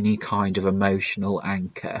require any kind of emotional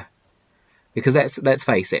anchor. Because let's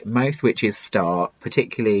face it, most witches start,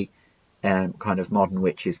 particularly kind of modern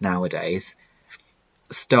witches nowadays,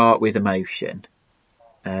 start with emotion.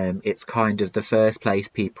 It's kind of the first place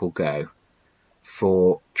people go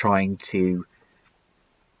for trying to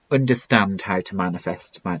understand how to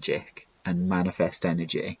manifest magic and manifest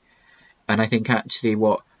energy. And I think actually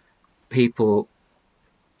what people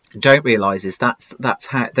don't realise is that's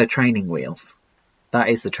how they're training wheels. That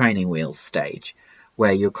is the training wheels stage,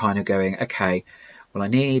 where you're kind of going, okay, well I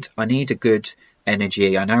need a good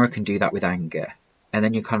energy. I know I can do that with anger. And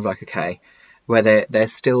then you're kind of like, okay, where they're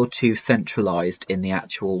still too centralised in the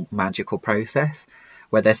actual magical process,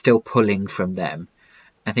 where they're still pulling from them.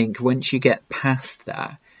 I think once you get past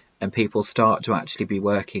that and people start to actually be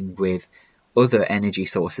working with other energy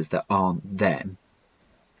sources that aren't them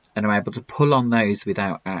and are able to pull on those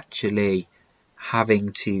without actually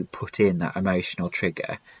having to put in that emotional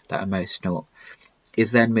trigger, that emotional,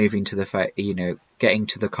 is then moving to the getting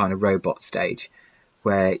to the kind of robot stage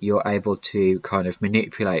where you're able to kind of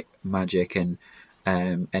manipulate magic and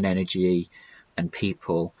energy and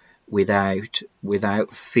people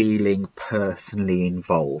without feeling personally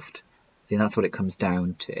involved. I think that's what it comes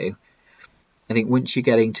down to. I think once you're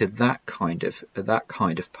getting to that kind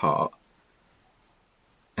of part,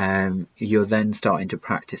 you're then starting to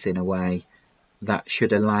practice in a way that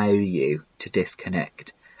should allow you to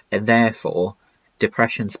disconnect, and therefore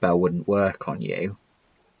depression spell wouldn't work on you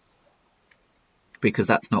because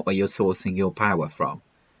that's not where you're sourcing your power from.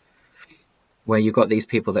 Where you've got these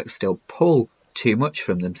people that still pull too much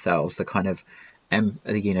from themselves, the kind of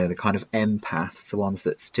the kind of empaths, the ones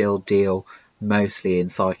that still deal mostly in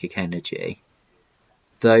psychic energy.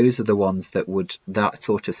 Those are the ones that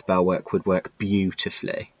sort of spell work would work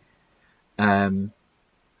beautifully.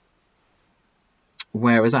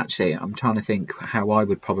 Whereas actually, I'm trying to think how I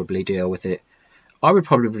would probably deal with it. I would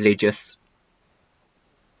probably just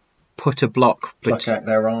put a block. Pluck out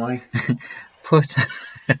their eye.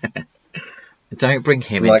 Don't bring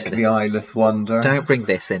him like into the eyeless wonder. Don't bring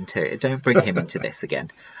this into it. Don't bring him into this again.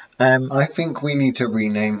 I think we need to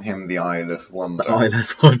rename him the eyeless wonder. The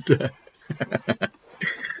eyeless wonder.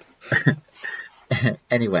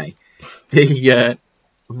 Anyway,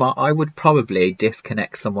 I would probably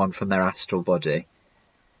disconnect someone from their astral body.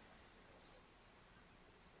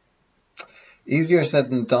 Easier said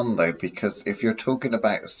than done though, because if you're talking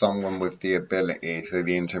about someone with the ability, so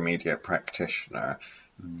the intermediate practitioner,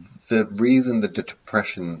 the reason that the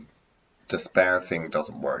depression despair thing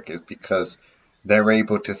doesn't work is because they're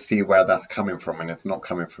able to see where that's coming from and it's not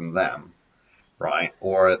coming from them, right?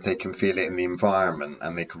 Or they can feel it in the environment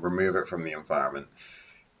and they can remove it from the environment.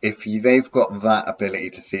 If they've got that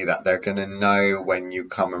ability to see that, they're going to know when you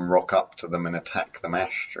come and rock up to them and attack them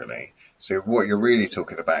astrally. So what you're really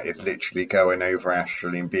talking about is literally going over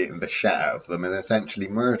astrally and beating the shit out of them and essentially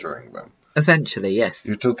murdering them. Essentially, yes.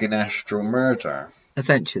 You're talking astral murder.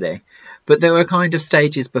 Essentially. But there were kind of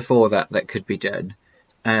stages before that could be done.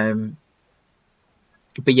 But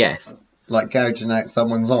yes. Like gouging out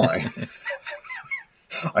someone's eye.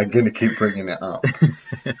 I'm going to keep bringing it up.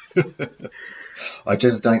 I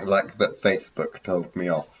just don't like that Facebook told me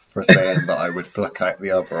off for saying that I would pluck out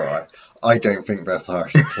the other eye. I don't think that's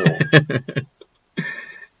harsh at all.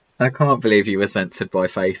 I can't believe you were censored by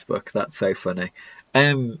Facebook. That's so funny.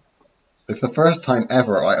 It's the first time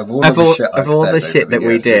ever, of all the shit that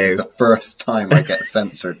we do, this is the first time I get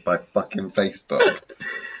censored by fucking Facebook.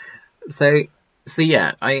 So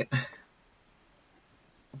yeah,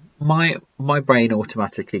 my brain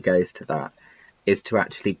automatically goes to that, is to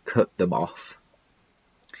actually cut them off.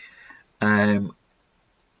 And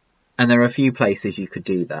there are a few places you could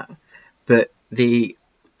do that, but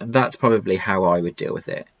that's probably how I would deal with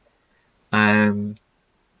it.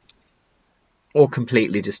 or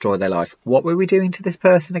completely destroy their life. What were we doing to this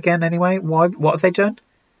person again anyway? Why? What have they done?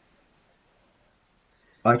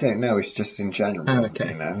 I don't know, it's just in Oh, general,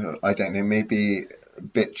 okay. I don't know, maybe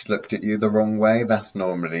bitch looked at you the wrong way. That's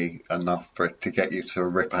normally enough for it to get you to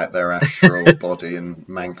rip out their astral body and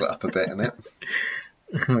mangle it up a bit in it.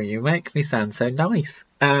 Oh, you make me sound so nice.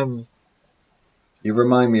 You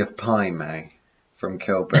remind me of Pai Mei from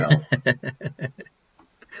Kill Bill.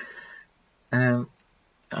 um,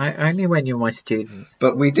 only when you're my student.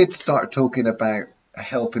 But we did start talking about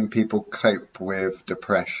helping people cope with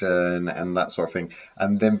depression and that sort of thing.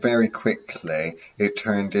 And then very quickly it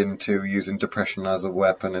turned into using depression as a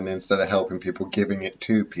weapon, and instead of helping people, giving it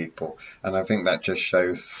to people. And I think that just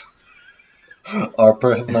shows our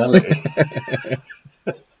personality.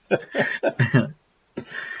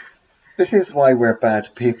 This is why we're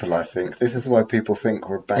bad people, I think. This is why people think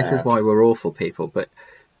we're This is bad. why we're awful people. But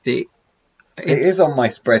It is on my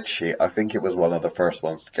spreadsheet. I think it was one of the first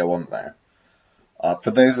ones to go on there.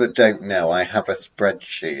 For those that don't know, I have a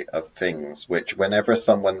spreadsheet of things which, whenever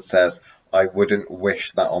someone says, I wouldn't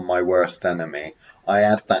wish that on my worst enemy, I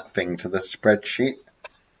add that thing to the spreadsheet.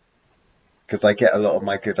 Because I get a lot of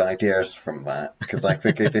my good ideas from that. Because I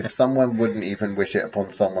figured if someone wouldn't even wish it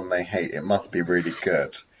upon someone they hate, it must be really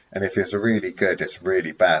good. And if it's really good, it's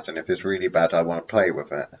really bad. And if it's really bad, I want to play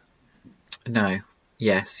with it. No.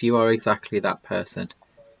 Yes, you are exactly that person.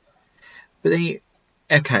 But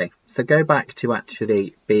okay, so go back to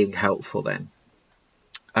actually being helpful then.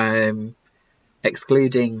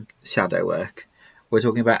 Excluding shadow work, we're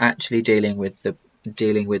talking about actually dealing with the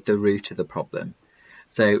root of the problem.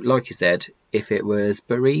 So, like you said, if it was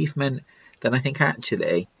bereavement, then I think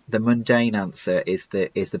actually the mundane answer is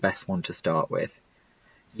the best one to start with.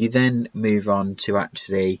 You then move on to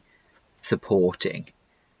actually supporting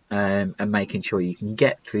and making sure you can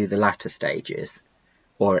get through the latter stages,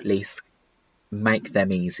 or at least make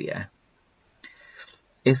them easier.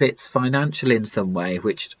 If it's financial in some way,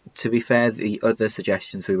 which, to be fair, the other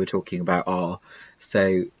suggestions we were talking about are,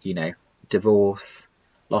 so, divorce,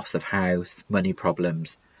 loss of house, money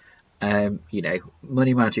problems,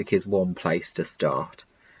 money magic is one place to start.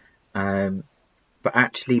 But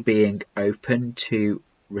actually being open to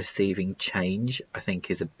receiving change, I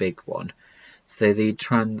think, is a big one. So the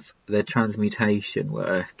transmutation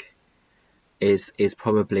work is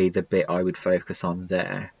probably the bit I would focus on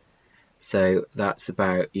there. So that's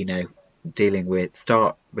about,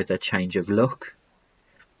 start with a change of look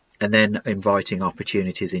and then inviting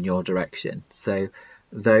opportunities in your direction. So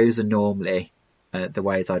those are normally the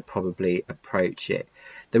ways I'd probably approach it.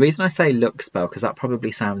 The reason I say look spell, because that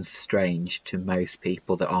probably sounds strange to most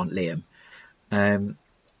people that aren't Liam.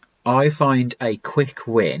 I find a quick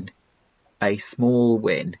win, a small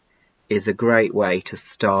win, is a great way to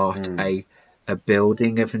start a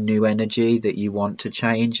building of a new energy that you want to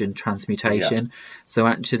change and transmutation. Yeah. So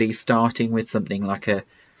actually starting with something like a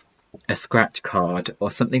scratch card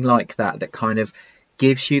or something like that kind of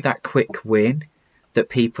gives you that quick win that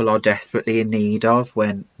people are desperately in need of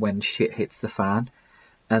when shit hits the fan,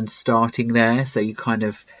 and starting there. So you kind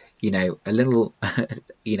of, a little,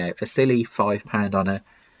 a silly £5 on a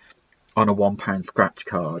 £1 scratch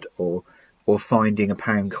card, or finding a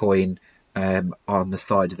pound coin on the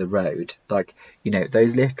side of the road, like,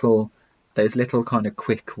 those little kind of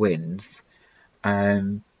quick wins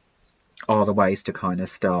are the ways to kind of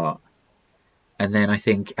start. And then I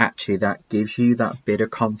think actually that gives you that bit of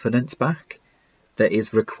confidence back that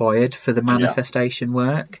is required for the manifestation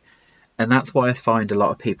work. And that's why I find a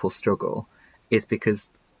lot of people struggle, is because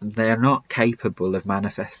they're not capable of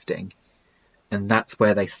manifesting, and that's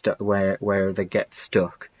where they where they get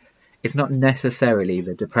stuck. It's not necessarily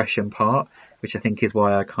the depression part, which I think is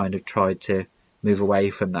why I kind of tried to move away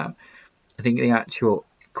from that. I think the actual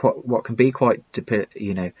what can be quite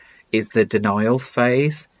is the denial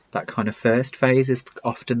phase. That kind of first phase is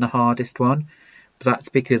often the hardest one, but that's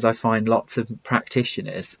because I find lots of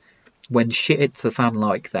practitioners, when shit hits the fan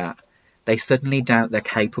like that, they suddenly doubt they're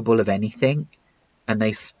capable of anything, and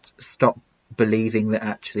they stop believing that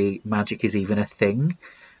actually magic is even a thing,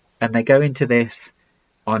 and they go into this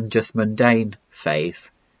 "I'm just mundane"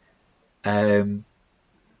 phase.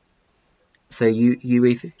 So you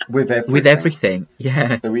with everything,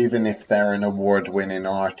 yeah. So even if they're an award-winning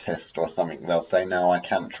artist or something, they'll say, "No, I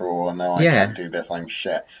can't draw. No, I Yeah. can't do this. I'm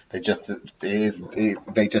shit." They just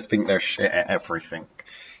think they're shit at everything.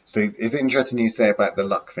 So it's interesting you say about the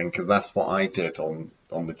luck thing, because that's what I did on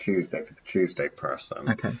the Tuesday for the Tuesday person.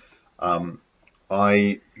 Okay.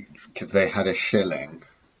 Because they had a shilling,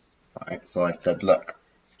 right? So I said, "Look,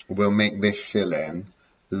 we'll make this shilling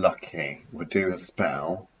lucky. We'll do a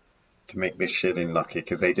spell to make this shilling lucky,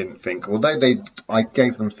 because they didn't think, although I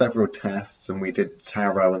gave them several tests and we did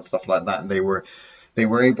tarot and stuff like that, and they were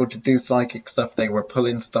able to do psychic stuff, they were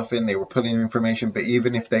pulling stuff in, they were pulling information, but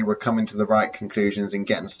even if they were coming to the right conclusions and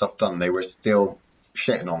getting stuff done, they were still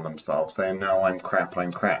shitting on themselves, saying, no, I'm crap,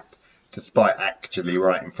 despite actually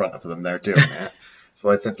right in front of them they're doing it. So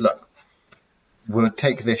I said, look, we'll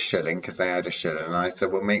take this shilling, because they had a shilling, and I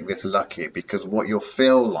said, we'll make this lucky, because what you'll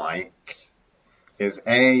feel like is,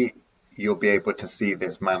 A, you'll be able to see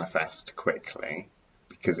this manifest quickly,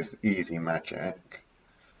 because it's easy magic.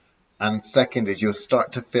 And second is, you'll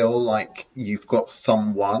start to feel like you've got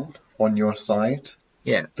someone on your side.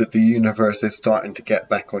 Yeah. That the universe is starting to get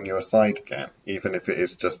back on your side again, even if it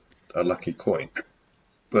is just a lucky coin.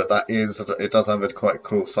 But it does have a quite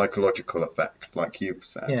cool psychological effect, like you've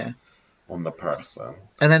said. Yeah. On the person.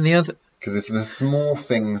 And then the other... Because it's the small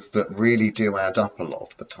things that really do add up a lot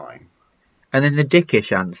of the time. And then the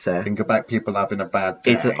dickish answer... Think about people having a bad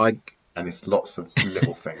day, and it's lots of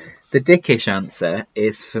little things. The dickish answer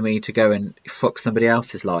is for me to go and fuck somebody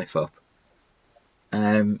else's life up.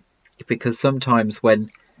 Because sometimes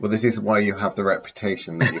when... Well, this is why you have the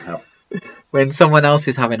reputation that you have. When someone else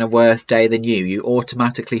is having a worse day than you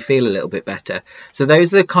automatically feel a little bit better. So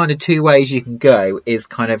those are the kind of two ways you can go, is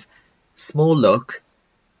kind of small luck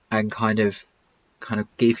and kind of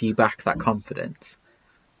give you back that confidence,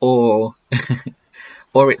 or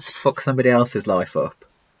it's fuck somebody else's life up,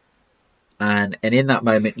 and in that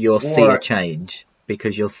moment you'll see a change,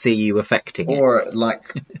 because you'll see you affecting it.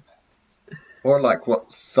 Or like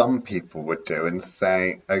what some people would do and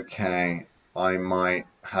say, okay, I might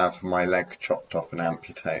have my leg chopped off and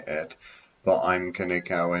amputated, but I'm gonna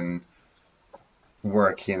go and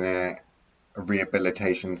work in a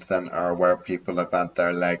rehabilitation centre where people have had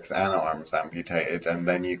their legs and arms amputated, and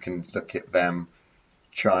then you can look at them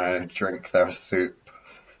try to drink their soup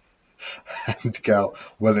and go,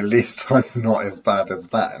 well, at least I'm not as bad as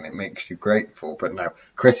that, and it makes you grateful. But no,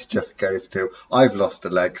 Chris just goes to, I've lost a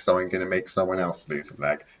leg, so I'm going to make someone else lose a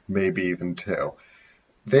leg, maybe even two.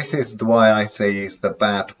 This is why I say he's the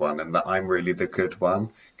bad one and that I'm really the good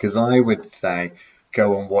one, because I would say,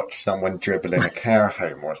 go and watch someone dribble in a care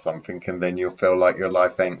home or something, and then you'll feel like your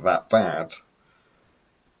life ain't that bad.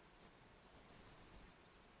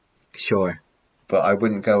 Sure. But I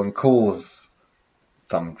wouldn't go and cause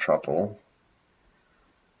some trouble.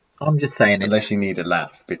 I'm just saying, unless you need a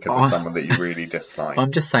laugh because of someone that you really dislike.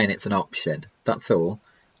 I'm just saying it's an option. That's all.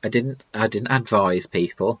 I didn't advise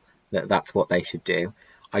people that that's what they should do.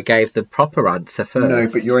 I gave the proper answer first. No,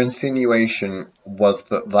 but your insinuation was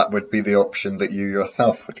that would be the option that you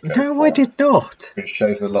yourself would go for. No, I did not. Which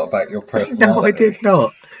shows a lot about your personality. No, I did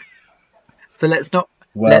not. So let's not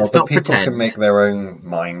people pretend. Can make their own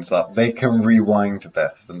minds up. They can rewind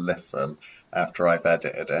this and listen after I've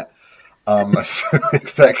edited it. So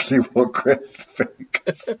exactly what Chris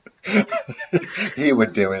thinks he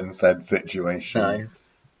would do in said situation.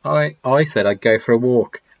 No, I said I'd go for a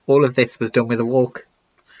walk. All of this was done with a walk.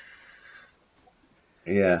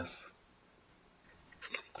 Yes.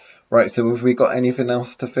 Right, so have we got anything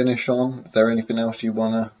else to finish on? Is there anything else you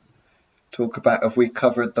want to talk about? Have we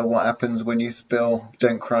covered the what happens when you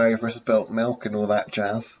don't cry over spilt milk and all that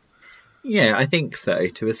jazz? Yeah, I think so,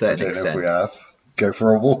 to a certain extent. I don't know if we have. Go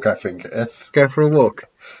for a walk, I think it is. Go for a walk.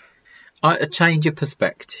 A change of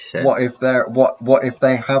perspective. What if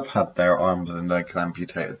they have had their arms and legs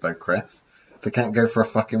amputated though, Chris? They can't go for a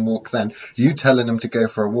fucking walk then. You telling them to go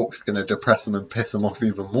for a walk is going to depress them and piss them off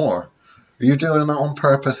even more. Are you doing that on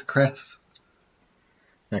purpose, Chris?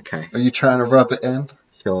 Okay. Are you trying to rub it in?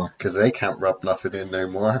 Sure. Because they can't rub nothing in no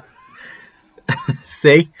more.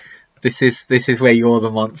 See? This is where you're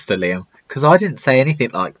the monster, Liam. Because I didn't say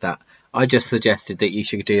anything like that. I just suggested that you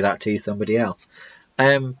should do that to somebody else.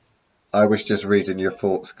 I was just reading your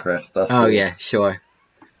thoughts, Chris. That's all. Yeah, sure.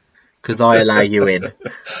 Because I allow you in.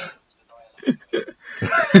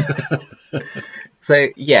 So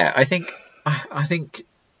yeah, I think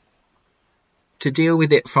to deal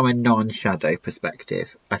with it from a non-shadow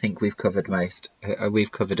perspective, I think we've covered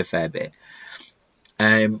a fair bit.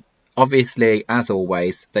 Obviously, as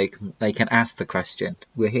always, they can ask the question.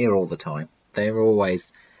 We're here all the time. They're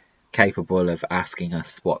always capable of asking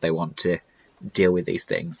us what they want to deal with these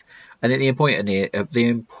things. I think the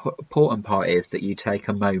important part is that you take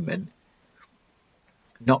a moment,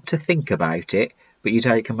 not to think about it, but you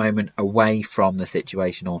take a moment away from the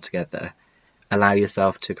situation altogether, allow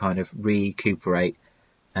yourself to kind of recuperate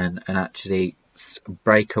and actually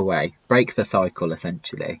break the cycle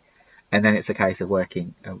essentially, and then it's a case of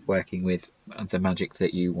working with the magic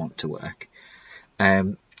that you want to work.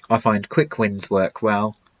 I find quick wins work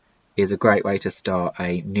well, is a great way to start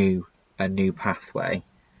a new a new pathway,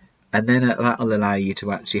 and then that'll allow you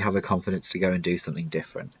to actually have the confidence to go and do something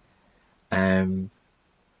different. And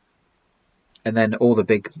then all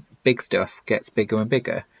the big stuff gets bigger and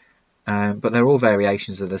bigger, but they're all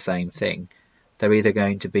variations of the same thing. They're either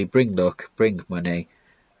going to be bring luck, bring money,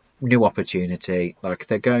 new opportunity. Like,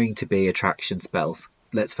 they're going to be attraction spells.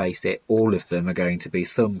 Let's face it, all of them are going to be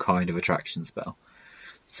some kind of attraction spell.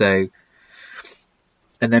 So,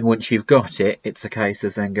 and then once you've got it, it's a case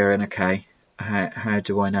of then going, okay, how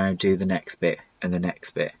do I now do the next bit and the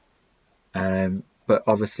next bit? But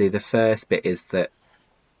obviously the first bit is that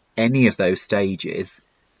any of those stages,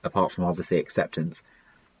 apart from obviously acceptance,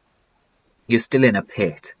 you're still in a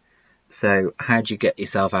pit. So how do you get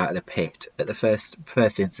yourself out of the pit? At the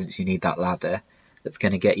first instance, you need that ladder that's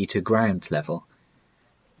going to get you to ground level.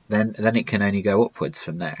 Then it can only go upwards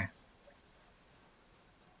from there.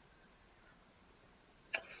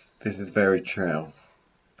 This is very true.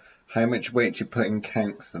 How much weight do you put in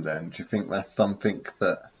counselling? Do you think that's something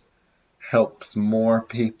that helps more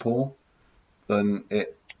people than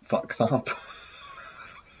it fucks up?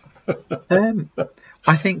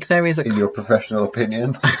 I think there is in your professional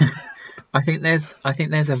opinion. I think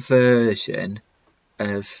there's a version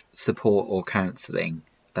of support or counselling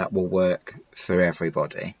that will work for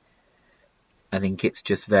everybody. I think it's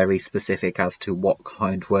just very specific as to what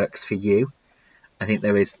kind works for you. I think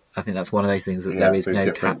that's one of those things that there is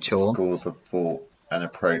no catch-all. Schools of thought and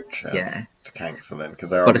approaches to counselling, because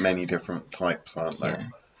there are many different types, aren't there? Yeah.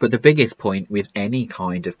 But the biggest point with any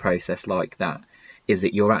kind of process like that is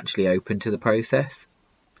that you're actually open to the process.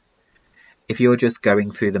 If you're just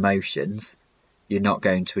going through the motions, you're not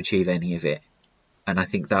going to achieve any of it. And I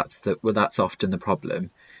think that's often the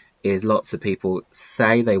problem, is lots of people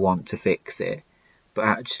say they want to fix it, but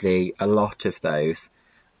actually a lot of those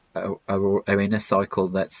are in a cycle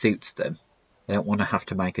that suits them. They don't want to have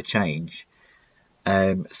to make a change.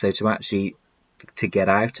 So to get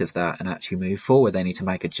out of that and actually move forward, they need to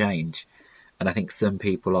make a change. And I think some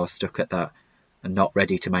people are stuck at that and not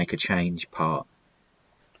ready to make a change part.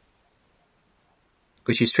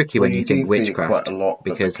 Which is tricky when you think witchcraft,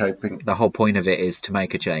 because the whole point of it is to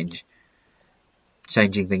make a change.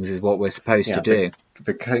 Changing things is what we're supposed to do.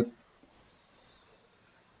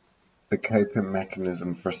 The coping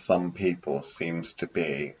mechanism for some people seems to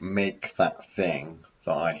be make that thing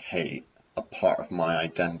that I hate a part of my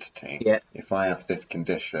identity. Yeah. If I have this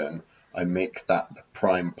condition, I make that the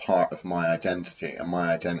prime part of my identity, and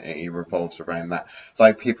my identity revolves around that.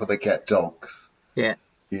 Like people that get dogs. Yeah.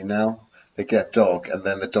 You know? They get a dog, and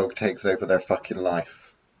then the dog takes over their fucking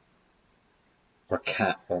life. Or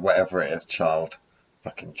cat, or whatever it is, child.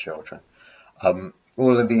 Fucking children.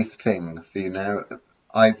 All of these things, you know.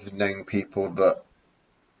 I've known people that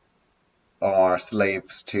are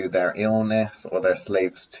slaves to their illness, or they're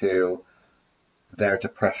slaves to their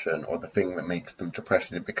depression, or the thing that makes them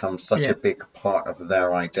depression. It becomes such a big part of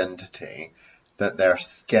their identity that they're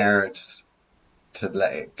scared to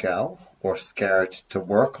let it go, or scared to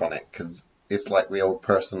work on it, because it's like the old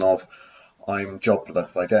person of, I'm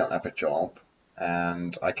jobless, I don't have a job,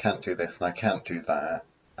 and I can't do this and I can't do that,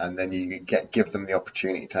 and then you give them the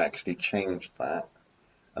opportunity to actually change that,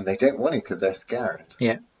 and they don't want to because they're scared.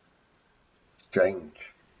 Yeah.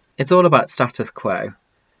 Strange. It's all about status quo,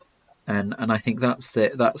 and I think that's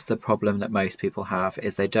the problem that most people have,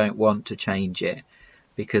 is they don't want to change it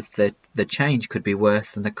because the change could be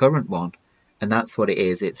worse than the current one, and that's what it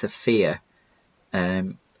is. It's a fear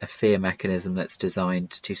mechanism that's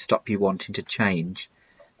designed to stop you wanting to change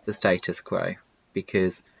the status quo,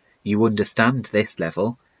 because you understand this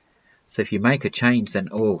level. So if you make a change, then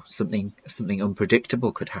something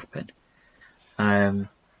unpredictable could happen.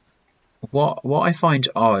 What I find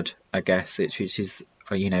odd, I guess, which is,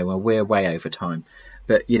 you know, we're way over time,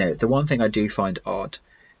 but you know, the one thing I do find odd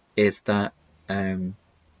is that how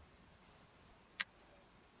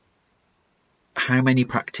many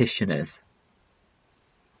practitioners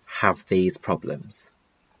have these problems.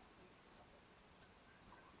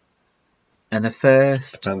 And the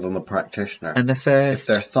first... Depends on the practitioner. And the first... If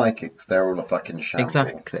they're psychics, they're all a fucking shambles.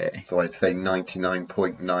 Exactly. So I'd say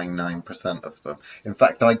 99.99% of them. In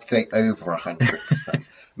fact, I'd say over 100%.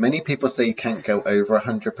 Many people say you can't go over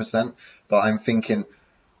 100%, but I'm thinking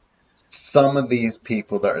some of these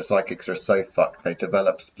people that are psychics are so fucked, they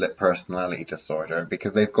develop split personality disorder, and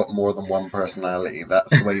because they've got more than one personality, that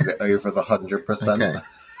sways it over the 100%. Okay.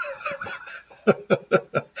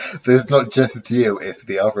 So it's not just you, it's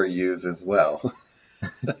the other yous as well.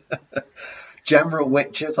 General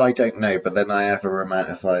witches, I don't know, but then I have a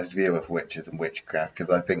romanticised view of witches and witchcraft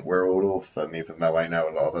because I think we're all awesome, even though I know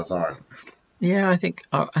a lot of us aren't. Yeah, I think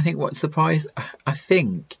what surprised... I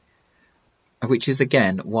think which is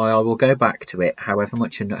again why I will go back to it,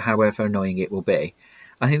 however annoying it will be.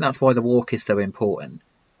 I think that's why the walk is so important,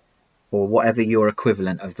 or whatever your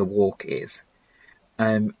equivalent of the walk is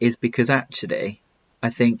because actually I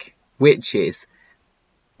think witches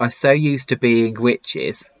are so used to being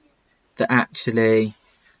witches that actually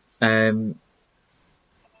they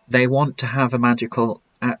want to have a magical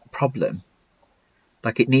problem.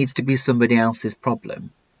 Like, it needs to be somebody else's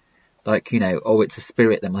problem. Like, oh, it's a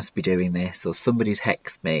spirit that must be doing this, or somebody's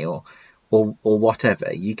hexed me, or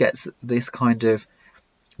whatever. You get this kind of,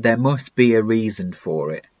 there must be a reason for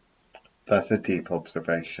it. That's a deep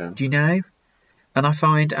observation. Do you know? And I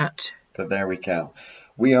find But there we go.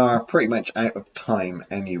 We are pretty much out of time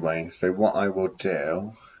anyway, so what I will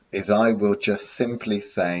do is I will just simply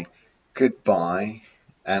say goodbye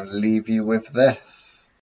and leave you with this.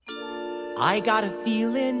 I got a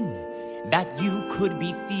feeling that you could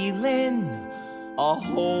be feeling a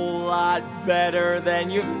whole lot better than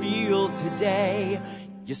you feel today.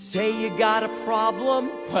 You say you got a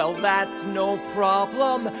problem? Well, that's no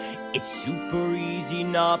problem. It's super easy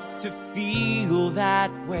not to feel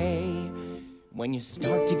that way. When you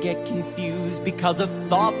start to get confused because of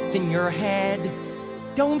thoughts in your head,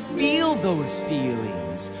 don't feel those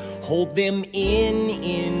feelings. Hold them in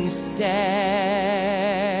instead.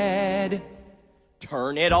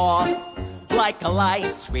 Turn it off like a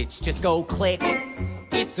light switch. Just go click.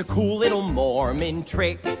 It's a cool little Mormon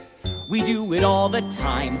trick. We do it all the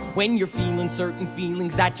time when you're feeling certain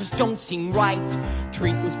feelings that just don't seem right.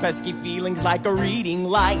 Treat those pesky feelings like a reading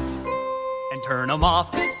light and turn them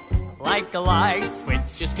off like a light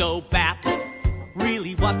switch. Just go bap.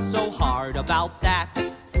 Really, what's so hard about that?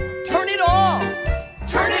 Turn it off!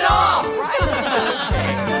 Turn it off!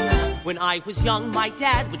 Right? When I was young, my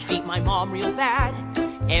dad would treat my mom real bad.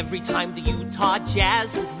 Every time the Utah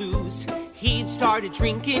Jazz would lose, he'd started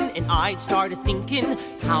drinking and I'd started thinking,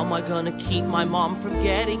 how am I gonna keep my mom from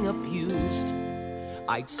getting abused?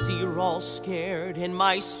 I'd see her all scared and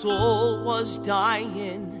my soul was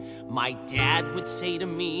dying. My dad would say to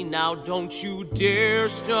me, now don't you dare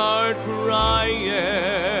start crying.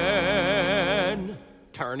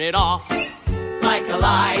 Turn it off like a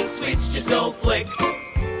light switch, just go flick.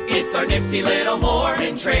 It's our nifty little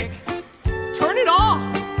morning trick. Turn it off.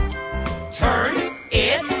 Turn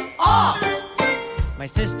it off. My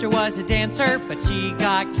sister was a dancer, but she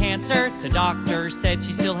got cancer. The doctor said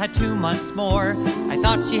she still had 2 months more. I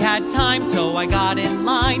thought she had time, so I got in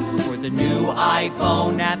line for the new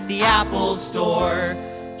iPhone at the Apple store.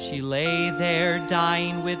 She lay there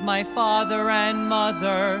dying with my father and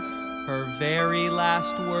mother. Her very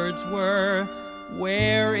last words were,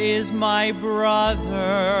 where is my brother?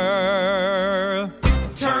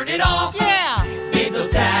 Turn it off. Yeah! Bid those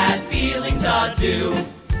sad feelings adieu.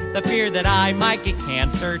 The fear that I might get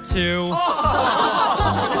cancer too.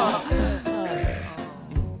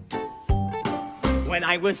 When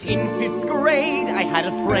I was in 5th grade, I had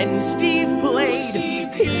a friend, Steve Blade.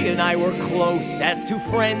 He and I were close as two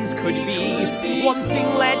friends could be. One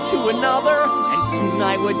thing led to another, and soon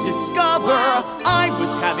I would discover I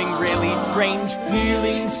was having really strange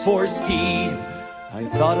feelings for Steve. I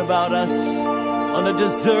thought about us on a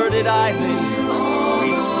deserted island.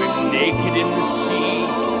 We'd swim naked in the sea,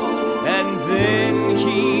 and then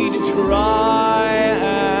he'd try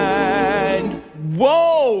and...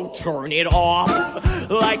 Whoa! Turn it off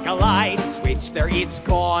like a light switch. There, it's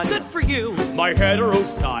gone. Good for you. My hetero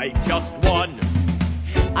side just won.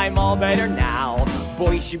 I'm all better now.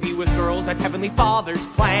 Boys should be with girls, that's Heavenly Father's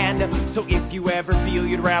plan. So if you ever feel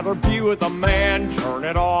you'd rather be with a man, turn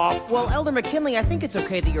it off. Well, Elder McKinley, I think it's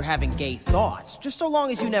okay that you're having gay thoughts, just so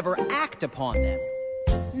long as you never act upon them.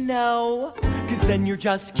 No, 'cause then you're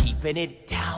just keeping it down.